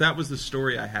because that was the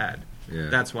story I had. Yeah.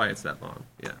 That's why it's that long.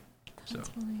 Yeah. So That's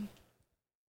funny.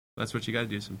 that's what you got to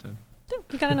do sometime.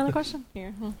 You got another question?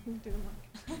 Here. Well, you can do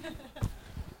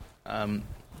the mic.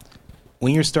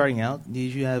 When you're starting out,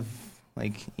 did you have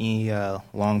like any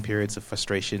long periods of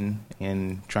frustration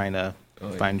in trying to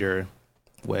find your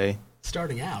way?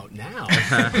 Starting out now.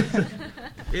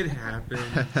 It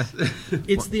happens.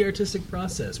 It's the artistic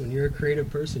process. When you're a creative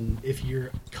person, if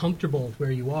you're comfortable with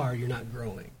where you are, you're not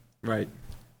growing. Right.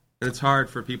 And it's hard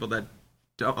for people that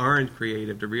aren't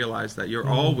creative to realize that you're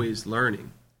always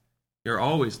learning. You're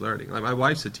always learning. Like my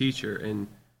wife's a teacher, and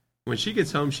when she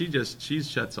gets home, she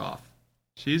shuts off.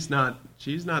 She's not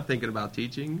thinking about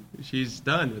teaching. She's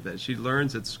done with it. She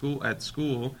learns at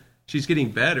school. She's getting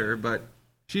better, but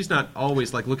she's not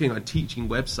always like looking on teaching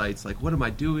websites, like what am I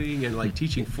doing, and like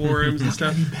teaching forums and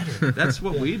stuff. That's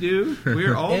what we do.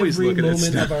 We're always Every looking at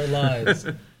moment stuff. of our lives.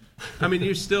 I mean,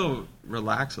 you still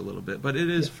relax a little bit, but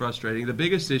it is frustrating. The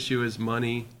biggest issue is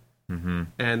money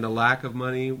and the lack of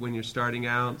money when you're starting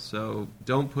out. So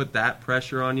don't put that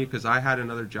pressure on you, because I had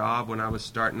another job when I was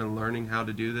starting and learning how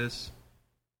to do this.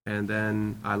 And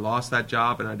then I lost that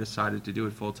job, and I decided to do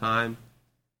it full time.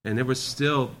 And it was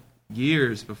still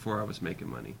years before I was making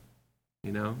money,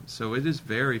 you know? So it is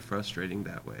very frustrating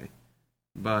that way.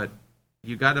 But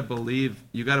you got to believe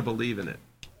in it.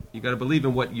 You got to believe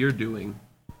in what you're doing,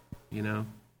 you know?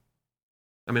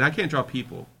 I mean, I can't draw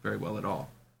people very well at all.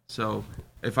 So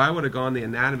if I would have gone the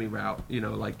anatomy route, you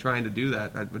know, like trying to do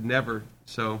that, I would never.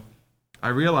 So I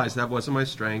realized that wasn't my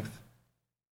strength.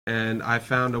 And I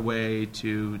found a way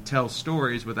to tell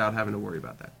stories without having to worry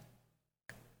about that.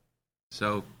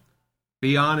 So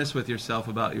be honest with yourself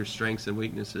about your strengths and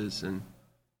weaknesses. And,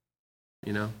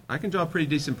 you know, I can draw a pretty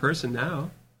decent person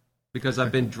now because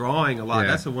I've been drawing a lot.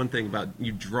 Yeah. That's the one thing about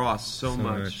you draw so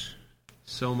much.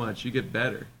 You get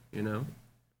better, you know,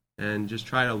 and just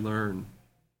try to learn.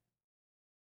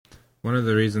 One of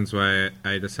the reasons why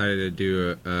I decided to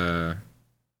do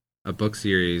a book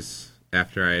series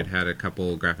after I had had a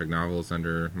couple graphic novels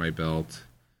under my belt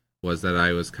was that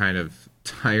I was kind of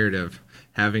tired of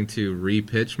having to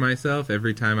repitch myself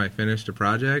every time I finished a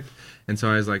project. And so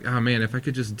I was like, oh man, if I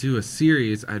could just do a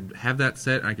series, I'd have that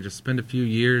set and I could just spend a few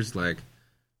years like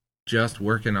just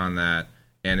working on that.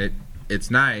 And it's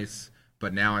nice,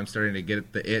 but now I'm starting to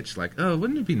get the itch like, oh,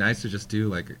 wouldn't it be nice to just do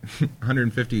like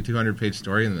 150, 200-page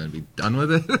story and then be done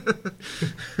with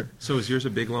it? So is yours a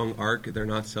big, long arc? They're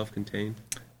not self-contained?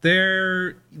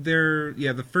 They're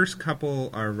the first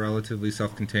couple are relatively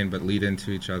self-contained but lead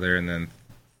into each other, and then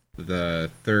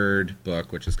the third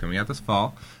book, which is coming out this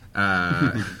fall,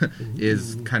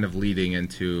 is kind of leading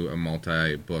into a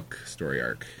multi-book story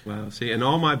arc. Wow. See, and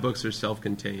all my books are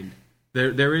self-contained.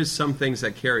 There is some things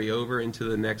that carry over into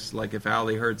the next, like if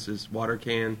Ali Hertz's Water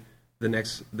Can, the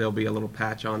next there'll be a little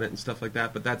patch on it and stuff like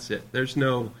that, but that's it. There's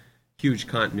no huge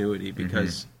continuity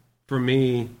because for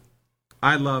me,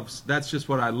 that's just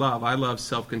what I love. I love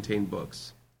self-contained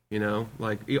books, you know?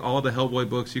 Like all the Hellboy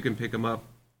books, you can pick them up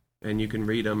and you can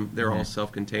read them. They're all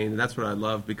self-contained, and that's what I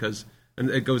love because and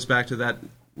it goes back to that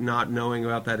not knowing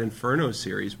about that Inferno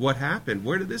series. What happened?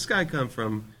 Where did this guy come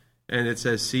from? And it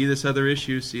says, see this other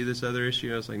issue, see this other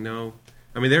issue. I was like, no.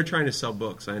 I mean, they're trying to sell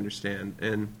books, I understand,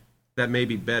 and that may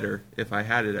be better if I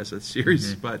had it as a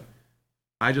series, but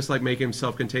I just like making them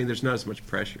self-contained. There's not as much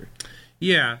pressure.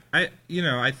 Yeah, I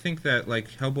think that like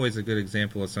Hellboy is a good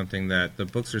example of something that the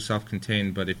books are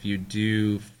self-contained, but if you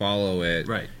do follow it,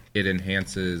 it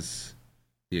enhances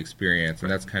the experience,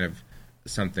 and that's kind of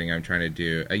something I'm trying to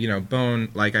do. Bone,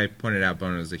 like I pointed out,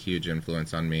 Bone was a huge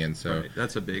influence on me, and so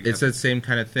that's a big. It's the same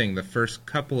kind of thing. The first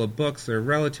couple of books are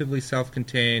relatively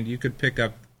self-contained. You could pick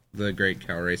up The Great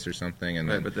Cow Race or something,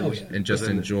 and just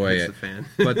enjoy it.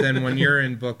 But then when you're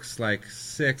in books like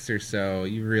 6 or so,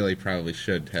 you really probably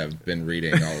should have been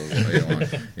reading all the way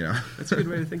along. You know, that's a good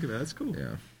way to think about it. That's cool.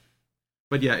 Yeah.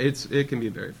 But yeah, it can be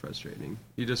very frustrating.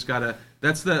 You just gotta.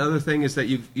 That's the other thing is that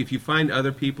if you find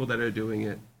other people that are doing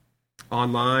it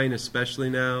online, especially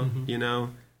now, you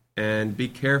know, and be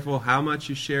careful how much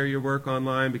you share your work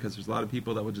online because there's a lot of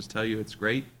people that will just tell you it's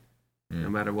great. No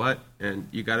matter what, and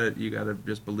you gotta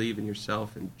just believe in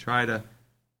yourself and try to,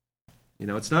 you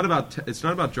know, it's not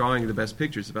about drawing the best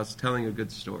pictures, it's about telling a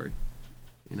good story,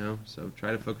 you know. So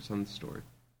try to focus on the story.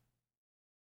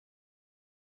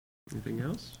 Anything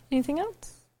else? Anything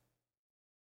else?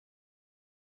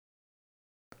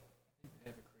 I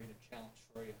have a creative challenge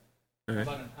for you. All right.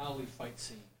 How about an alley fight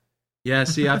scene? Yeah,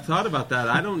 see, I've thought about that.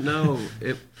 I don't know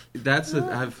if that's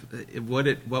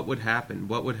what would happen,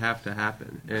 what would have to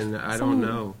happen, and I don't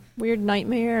know. Weird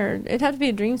nightmare. It'd have to be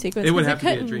a dream sequence. It would 'cause have to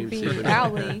be a couldn't dream be sequence.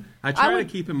 Owly. I try would-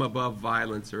 to keep him above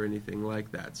violence or anything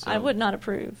like that. So I would not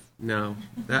approve. No,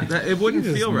 that it wouldn't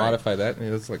You just feel right. modify that,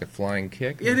 and it's like a flying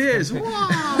kick. It is.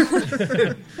 Wow.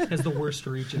 Has the worst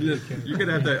reach of the character. You're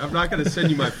gonna have to. I'm not gonna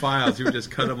send you my files. You would just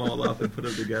cut them all up and put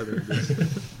them together.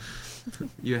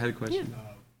 You had a question.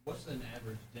 What's an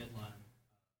average deadline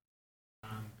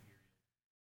time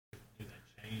period? Do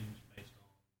they change based on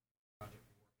project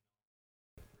you're working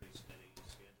on? Pretty steady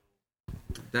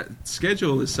schedule. That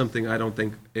schedule is something I don't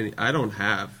think I don't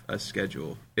have a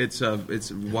schedule. It's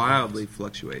wildly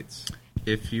fluctuates.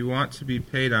 If you want to be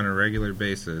paid on a regular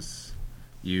basis,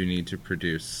 you need to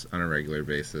produce on a regular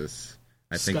basis.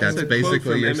 I think Skyward. that's That's a quote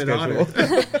basically your from Emmett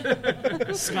schedule.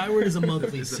 Otter. Skyward is a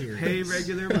monthly series. Pay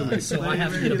regular movie. So I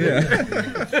have to get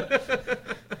a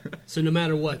So no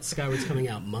matter what, Skyward's coming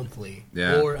out monthly.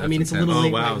 Yeah, Or I mean, it's that's a little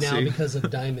intense. late Oh, wow, right now see? because of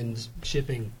Diamond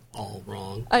shipping all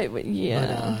wrong.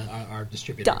 Yeah. But our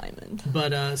distributor. Diamond.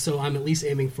 But so I'm at least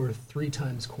aiming for 3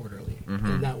 times quarterly, Mm-hmm.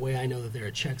 and that way I know that there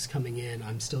are checks coming in.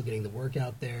 I'm still getting the work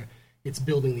out there. It's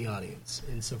building the audience,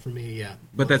 and so for me, yeah.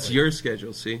 But that's monthly. your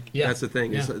schedule. See, Yeah. that's the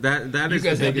thing. Is Yeah. that You is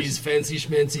guys the have biggest. these fancy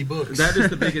schmancy books. That is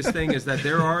the biggest thing, is that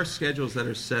there are schedules that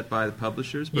are set by the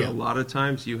publishers, but Yeah. a lot of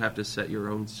times you have to set your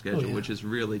own schedule, yeah. which is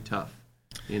really tough.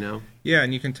 You know? Yeah,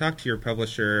 and you can talk to your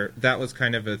publisher. That was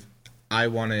kind of I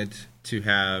wanted to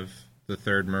have the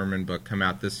third Merman book come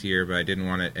out this year, but I didn't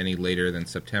want it any later than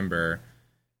September.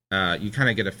 You kind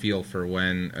of get a feel for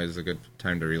when is a good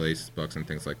time to release books and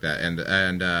things like that.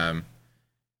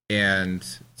 And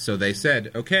so they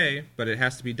said, okay, but it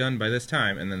has to be done by this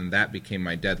time, and then that became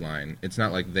my deadline. It's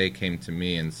not like they came to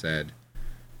me and said,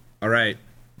 all right,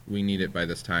 we need it by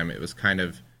this time. It was kind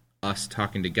of us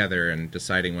talking together and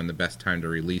deciding when the best time to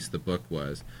release the book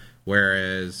was.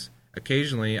 Whereas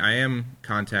occasionally I am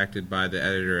contacted by the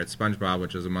editor at SpongeBob,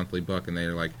 which is a monthly book, and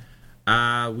they're like,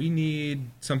 we need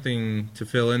something to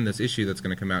fill in this issue that's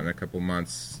going to come out in a couple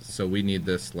months, so we need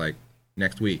this like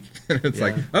next week. It's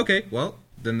like, okay, well,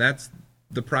 then that's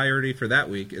the priority for that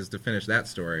week is to finish that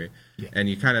story. Yeah. And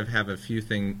you kind of have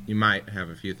you might have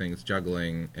a few things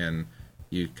juggling, and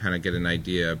you kind of get an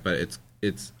idea, but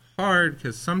it's hard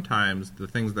because sometimes the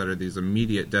things that are these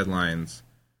immediate deadlines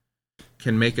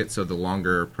can make it so the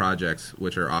longer projects,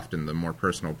 which are often the more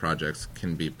personal projects,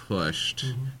 can be pushed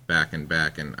back and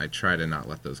back, and I try to not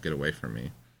let those get away from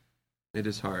me. It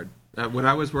is hard. When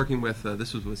I was working with,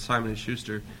 this was with Simon &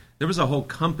 Schuster, there was a whole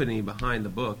company behind the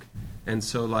book. And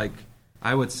so, like,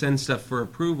 I would send stuff for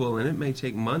approval, and it may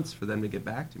take months for them to get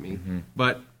back to me. Mm-hmm.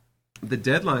 But the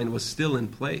deadline was still in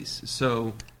place.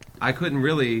 So I couldn't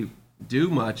really do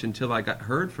much until I got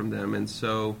heard from them. And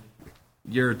so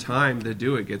your time to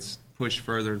do it gets pushed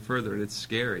further and further, and it's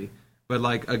scary. But,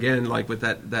 like, again, like with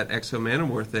that Exo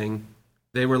Manowar thing,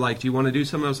 they were like, do you want to do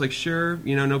something? I was like, sure,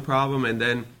 no problem. And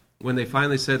then when they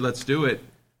finally said, let's do it,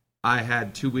 I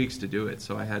had 2 weeks to do it.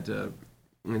 So I had to,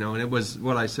 and it was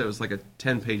what I said, it was like a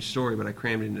 10-page story, but I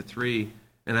crammed it into 3,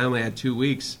 and I only had 2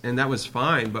 weeks, and that was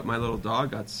fine, but my little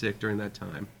dog got sick during that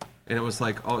time. And it was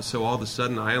like, so all of a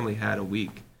sudden I only had a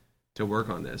week to work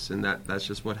on this, and that's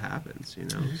just what happens,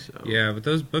 So Yeah,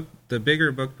 but the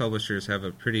bigger book publishers have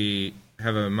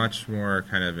a much more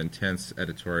kind of intense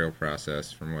editorial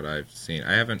process from what I've seen.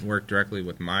 I haven't worked directly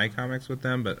with my comics with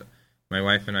them, but my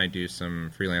wife and I do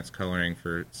some freelance coloring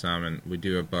for some, and we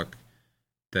do a book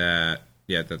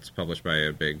that's published by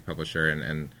a big publisher,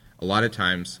 and a lot of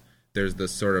times there's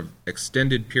this sort of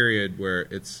extended period where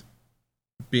it's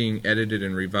being edited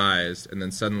and revised, and then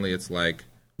suddenly it's like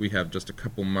we have just a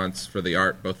couple months for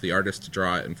both the artist to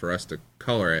draw it and for us to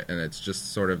color it, and it's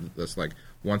just sort of this like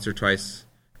once or twice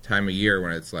time a year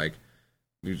when it's like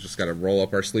we've just got to roll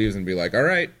up our sleeves and be like, all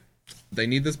right, they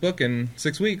need this book in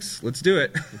 6 weeks, let's do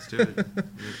it. Let's do it.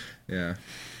 Yeah.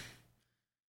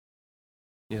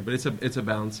 Yeah, but it's a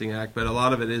balancing act. But a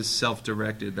lot of it is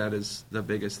self-directed. That is the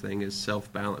biggest thing, is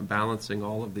balancing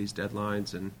all of these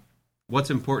deadlines and what's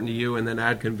important to you, and then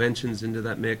add conventions into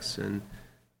that mix, and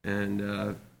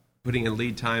putting in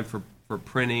lead time for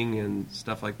printing and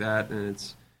stuff like that. And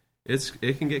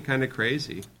it can get kind of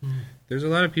crazy. There's a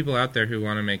lot of people out there who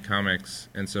want to make comics,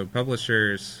 and so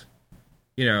publishers,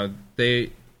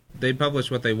 they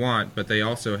publish what they want, but they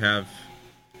also have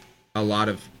a lot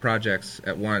of projects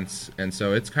at once, and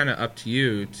so it's kind of up to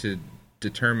you to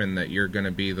determine that you're going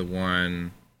to be the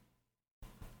one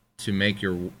to make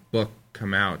your book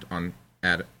come out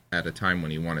at a time when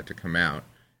you want it to come out.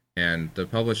 And the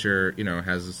publisher,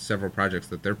 has several projects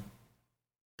that they're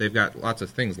they've got lots of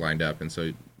things lined up, and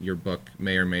so your book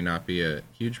may or may not be a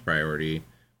huge priority,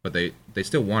 but they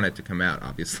still want it to come out,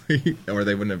 obviously, or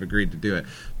they wouldn't have agreed to do it.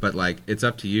 But like, it's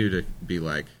up to you to be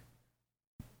like,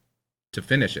 to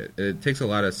finish it. It takes a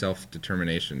lot of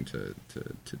self-determination to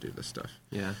do this stuff.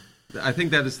 Yeah. I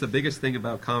think that is the biggest thing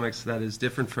about comics that is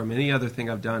different from any other thing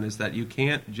I've done, is that you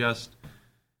can't just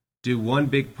do one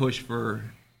big push for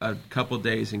a couple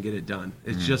days and get it done.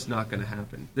 It's just not going to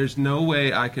happen. There's no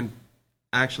way I can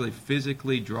actually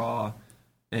physically draw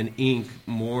and ink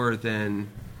more than,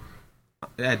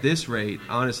 at this rate,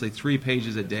 honestly, 3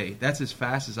 pages a day. That's as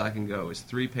fast as I can go. It's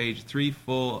 3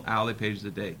 full hourly pages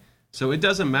a day. So it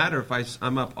doesn't matter if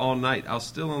I'm up all night. I'll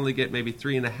still only get maybe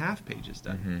 3.5 pages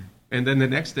done. And then the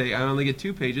next day, I only get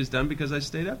 2 pages done because I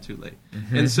stayed up too late.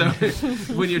 And so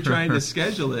when you're trying to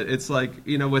schedule it, it's like,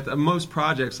 with most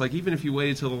projects, like even if you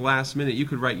waited till the last minute, you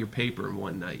could write your paper in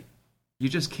one night. You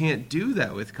just can't do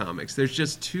that with comics. There's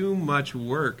just too much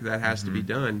work that has to be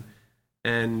done.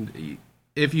 And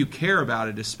if you care about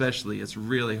it especially, it's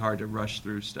really hard to rush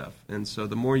through stuff. And so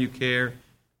the more you care,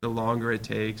 the longer it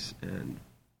takes, and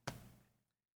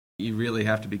you really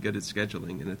have to be good at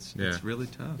scheduling, and it's really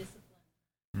tough.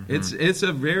 It's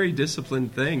a very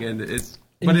disciplined thing,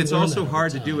 but it's also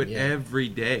hard to do it every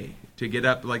day, to get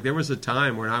up. Like, there was a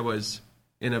time when I was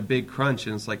in a big crunch,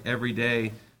 and it's like every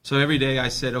day. So every day I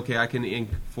said, okay, I can ink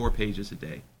 4 pages a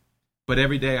day. But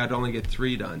every day I'd only get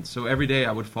 3 done. So every day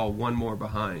I would fall 1 more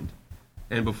behind.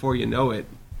 And before you know it,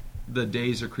 the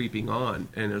days are creeping on.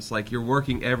 And it's like you're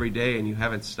working every day and you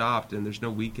haven't stopped, and there's no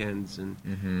weekends.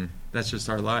 And that's just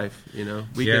our life,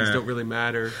 Weekends don't really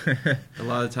matter. A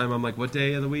lot of the time I'm like, what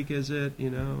day of the week is it,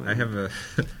 And I have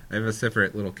a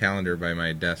separate little calendar by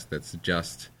my desk that's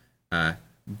just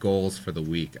goals for the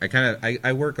week.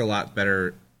 I work a lot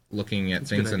better looking at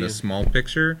things in a small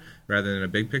picture rather than a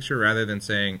big picture, rather than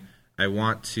saying I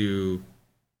want to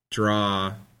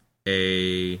draw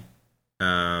a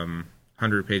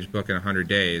 100-page book in 100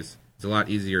 days. It's a lot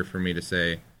easier for me to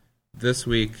say, this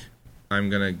week I'm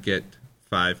going to get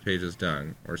 5 pages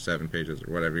done, or 7 pages,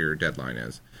 or whatever your deadline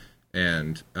is.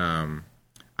 And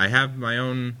I have my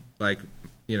own,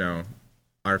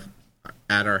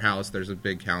 at our house there's a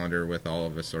big calendar with all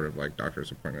of us sort of like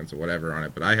doctor's appointments or whatever on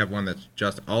it, but I have one that's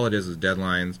just, all it is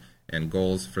deadlines and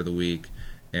goals for the week,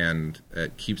 and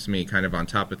it keeps me kind of on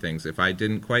top of things. If I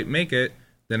didn't quite make it,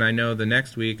 then I know the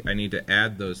next week I need to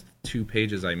add those 2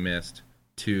 pages I missed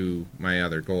to my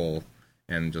other goal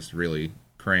and just really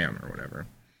cram or whatever.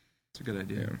 It's a good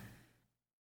idea.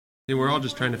 Yeah, we're all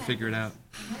just trying to figure it out.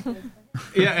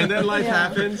 And then life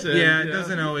happens. And, it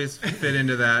doesn't always fit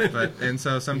into that, and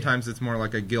so sometimes it's more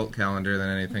like a guilt calendar than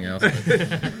anything else.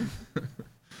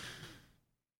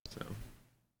 So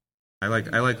I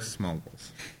like small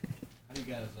goals. How do you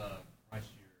guys price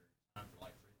your time for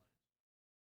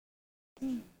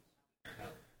freelance?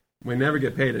 We never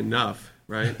get paid enough,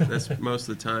 right? That's most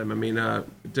of the time. I mean,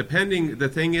 the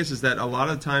thing is that a lot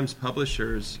of times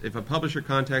publishers, if a publisher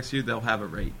contacts you, they'll have a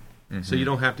rate. So you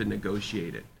don't have to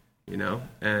negotiate it,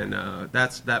 and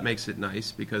that makes it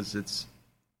nice, because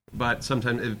but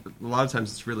sometimes, a lot of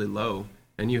times it's really low,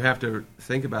 and you have to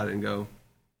think about it and go,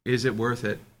 is it worth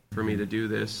it for me to do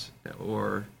this,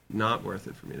 or not worth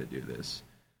it for me to do this?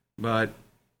 But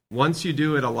once you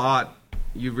do it a lot,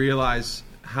 you realize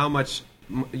how much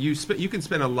you can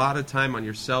spend a lot of time on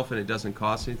yourself and it doesn't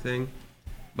cost anything,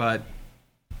 but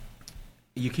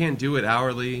you can't do it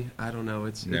hourly. I don't know.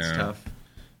 It's tough.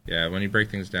 Yeah, when you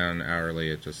break things down hourly,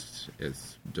 it's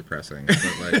depressing.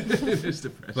 But it is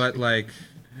depressing. But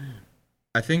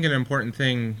I think an important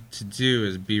thing to do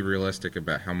is be realistic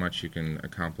about how much you can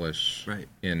accomplish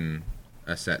in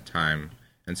a set time.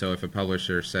 And so if a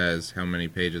publisher says, how many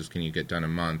pages can you get done a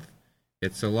month,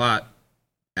 it's a lot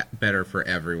better for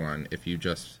everyone if you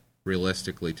just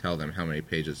realistically tell them how many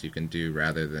pages you can do,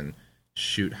 rather than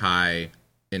shoot high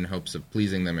in hopes of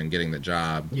pleasing them and getting the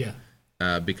job. Yeah.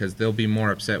 Because they'll be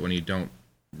more upset when you don't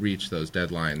reach those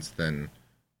deadlines than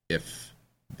if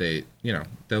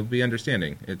they'll be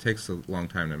understanding. It takes a long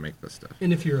time to make this stuff.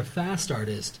 And if you're a fast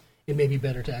artist, it may be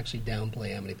better to actually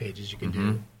downplay how many pages you can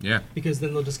do. Yeah. Because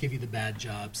then they'll just give you the bad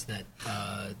jobs that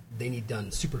they need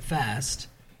done super fast,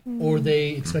 or they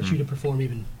expect you to perform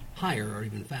even higher or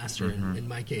even faster. In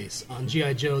my case, on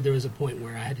G.I. Joe, there was a point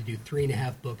where I had to do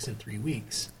 3.5 books in 3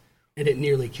 weeks, and it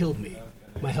nearly killed me.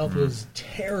 My health was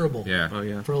terrible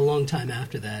for a long time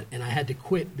after that, and I had to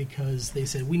quit because they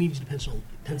said, we need you to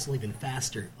pencil even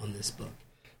faster on this book.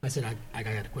 I said, I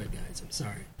got to quit, guys. I'm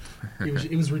sorry.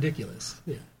 It was ridiculous.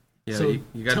 Yeah. So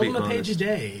you gotta tell be them a honest. page a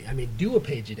day. I mean, do a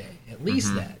page a day, at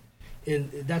least that. And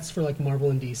that's for like Marvel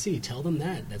and DC. Tell them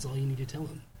that. That's all you need to tell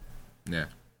them. Yeah.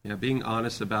 Yeah, being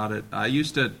honest about it.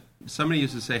 Somebody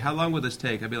used to say, how long will this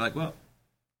take? I'd be like, well,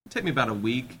 it'll take me about a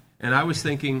week. And I was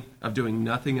thinking of doing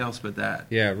nothing else but that.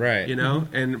 Yeah, right. You know,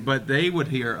 but they would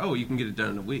hear, oh, you can get it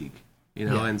done in a week. You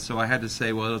know, and so I had to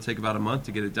say, well, it'll take about a month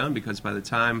to get it done, because by the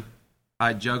time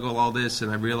I juggle all this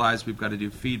and I realize we've got to do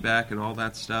feedback and all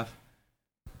that stuff.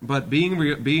 But being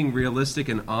realistic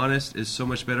and honest is so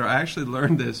much better. I actually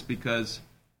learned this because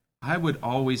I would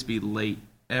always be late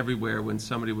everywhere when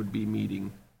somebody would be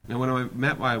meeting. And when I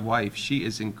met my wife, she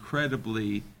is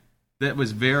that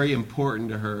was very important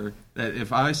to her, that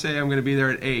if I say I'm going to be there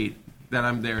at 8, that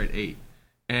I'm there at 8.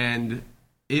 And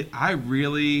I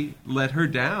really let her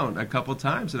down a couple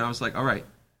times, and I was like, all right,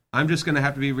 I'm just going to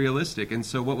have to be realistic. And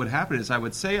so what would happen is I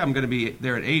would say I'm going to be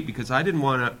there at 8 because I didn't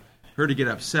want her to get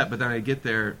upset, but then I'd get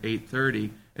there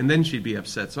 8:30, and then she'd be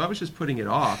upset. So I was just putting it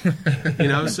off, you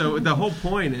know. So the whole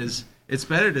point is, it's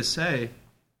better to say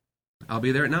I'll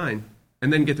be there at 9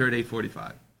 and then get there at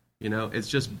 8:45. You know, it's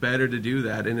just better to do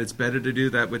that, and it's better to do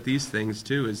that with these things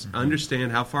too. Is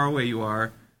understand how far away you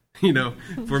are. You know,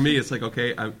 for me, it's like,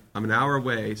 okay, I'm an hour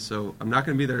away, so I'm not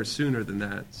going to be there sooner than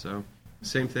that. So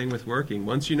same thing with working.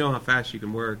 Once you know how fast you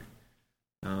can work,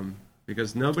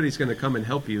 because nobody's going to come and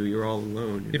help you. You're all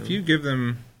alone. If you give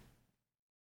them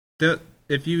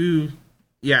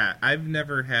I've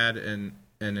never had an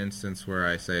instance where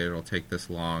I say it'll take this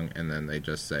long, and then they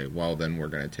just say, well, then we're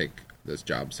going to take this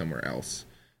job somewhere else.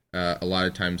 A lot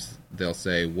of times they'll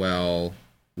say, well,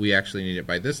 we actually need it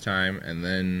by this time, and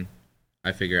then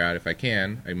I figure out if I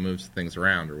move things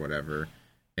around or whatever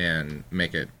and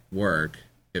make it work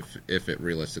if it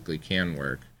realistically can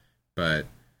work. But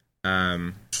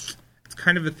it's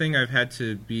kind of a thing I've had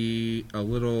to be a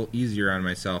little easier on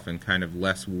myself and kind of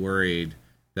less worried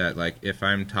that, like, if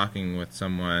I'm talking with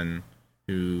someone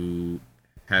who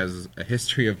has a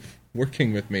history of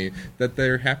working with me, that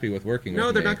they're happy with working with me.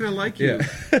 No, they're not going to like you.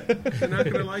 Yeah. They're not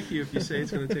going to like you if you say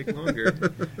it's going to take longer.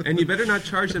 And you better not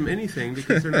charge them anything,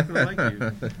 because they're not going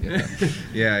to like you.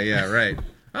 Yeah, right.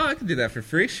 Oh, I can do that for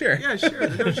free, sure. Yeah, sure.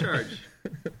 There's no charge.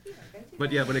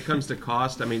 But yeah, when it comes to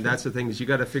cost, I mean, that's the thing, is you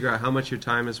got to figure out how much your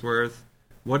time is worth.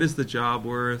 What is the job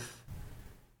worth?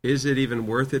 Is it even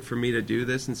worth it for me to do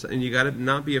this? And you got to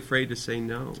not be afraid to say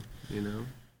no, you know?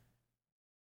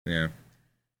 Yeah.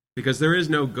 Because there is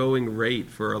no going rate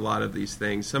for a lot of these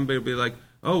things. Somebody will be like,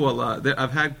 oh, well,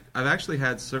 I've actually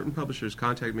had certain publishers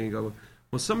contact me and go,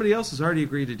 well, somebody else has already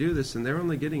agreed to do this, and they're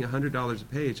only getting $100 a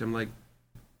page. I'm like,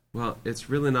 well, it's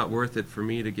really not worth it for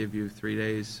me to give you 3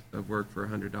 days of work for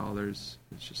 $100.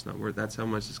 It's just not worth. That's how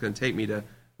much it's going to take me to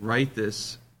write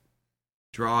this,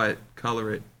 draw it,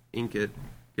 color it, ink it,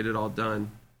 get it all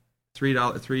done.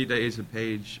 $3 days a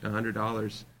page,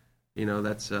 $100. You know,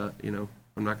 that's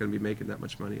I'm not going to be making that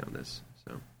much money on this.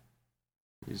 So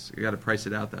you got to price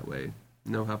it out that way.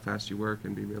 Know how fast you work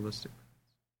and be realistic.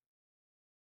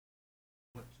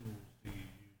 What tools do you use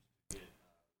to get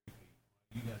repeat?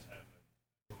 You guys have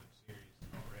a going series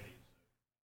already,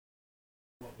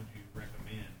 so what would you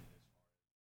recommend as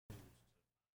far as tools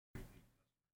to repeat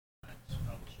customers,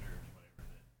 publishers, whatever,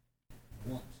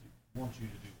 that want you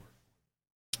to do work?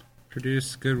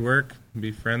 Produce good work,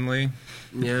 be friendly.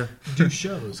 Yeah. Do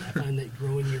shows. I find that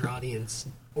growing your audience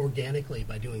organically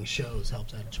by doing shows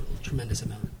helps out a tremendous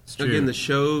amount. It's true. Again, the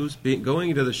shows, going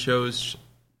into the shows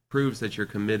proves that you're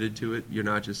committed to it. You're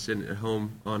not just sitting at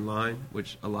home online,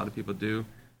 which a lot of people do.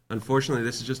 Unfortunately,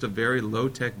 this is just a very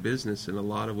low-tech business in a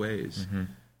lot of ways. Mm-hmm.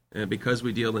 And because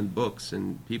we deal in books,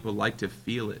 and people like to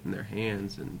feel it in their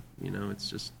hands, and, it's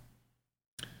just...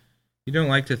 You don't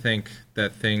like to think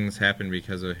that things happen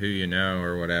because of who you know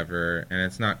or whatever, and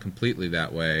it's not completely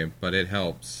that way, but it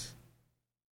helps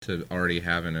to already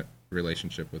have a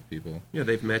relationship with people. Yeah,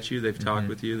 they've met you, they've talked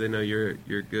with you, they know you're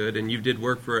good, and you did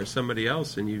work for somebody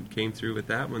else, and you came through with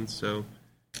that one, so...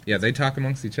 Yeah, they talk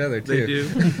amongst each other, too.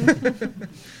 They do.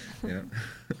 Yeah.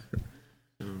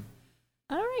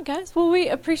 All right, guys. Well, we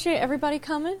appreciate everybody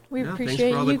coming. We appreciate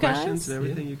thanks for all the you questions guys. and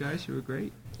everything, you guys. You were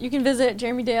great. You can visit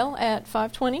Jeremy Dale at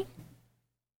 520,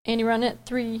 Andy Run at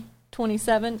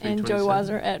 327, and Joey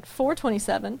Weiser at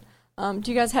 427.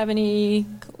 Do you guys have any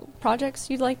projects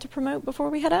you'd like to promote before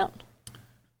we head out?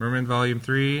 Merman Volume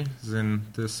 3 is in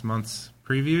this month's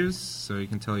previews, so you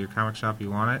can tell your comic shop you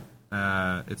want it.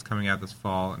 It's coming out this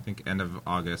fall. I think end of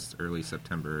August, early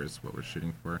September is what we're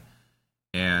shooting for.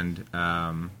 And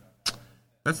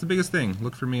that's the biggest thing.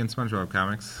 Look for me in SpongeBob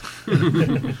comics.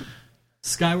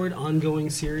 Skyward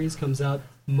ongoing series comes out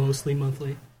mostly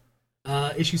monthly.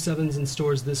 Issue 7's in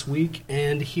stores this week,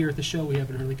 and here at the show we have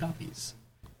an early copies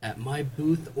at my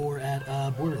booth or at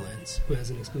Borderlands, who has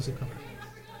an exclusive cover.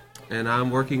 and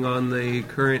I'm working on the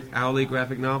current Owly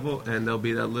graphic novel, and there'll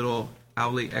be that little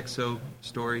Owly Exo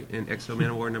story in Exo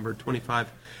Manowar number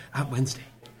 25 out Wednesday.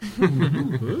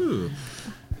 Ooh.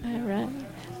 All right.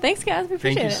 Thanks, guys. We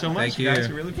appreciate Thank you it. so much, Thank you. guys.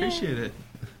 I really appreciate it.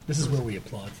 This is where we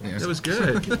applaud for. Yeah. That was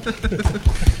good.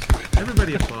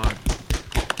 Everybody applaud.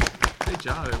 Good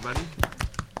job, everybody.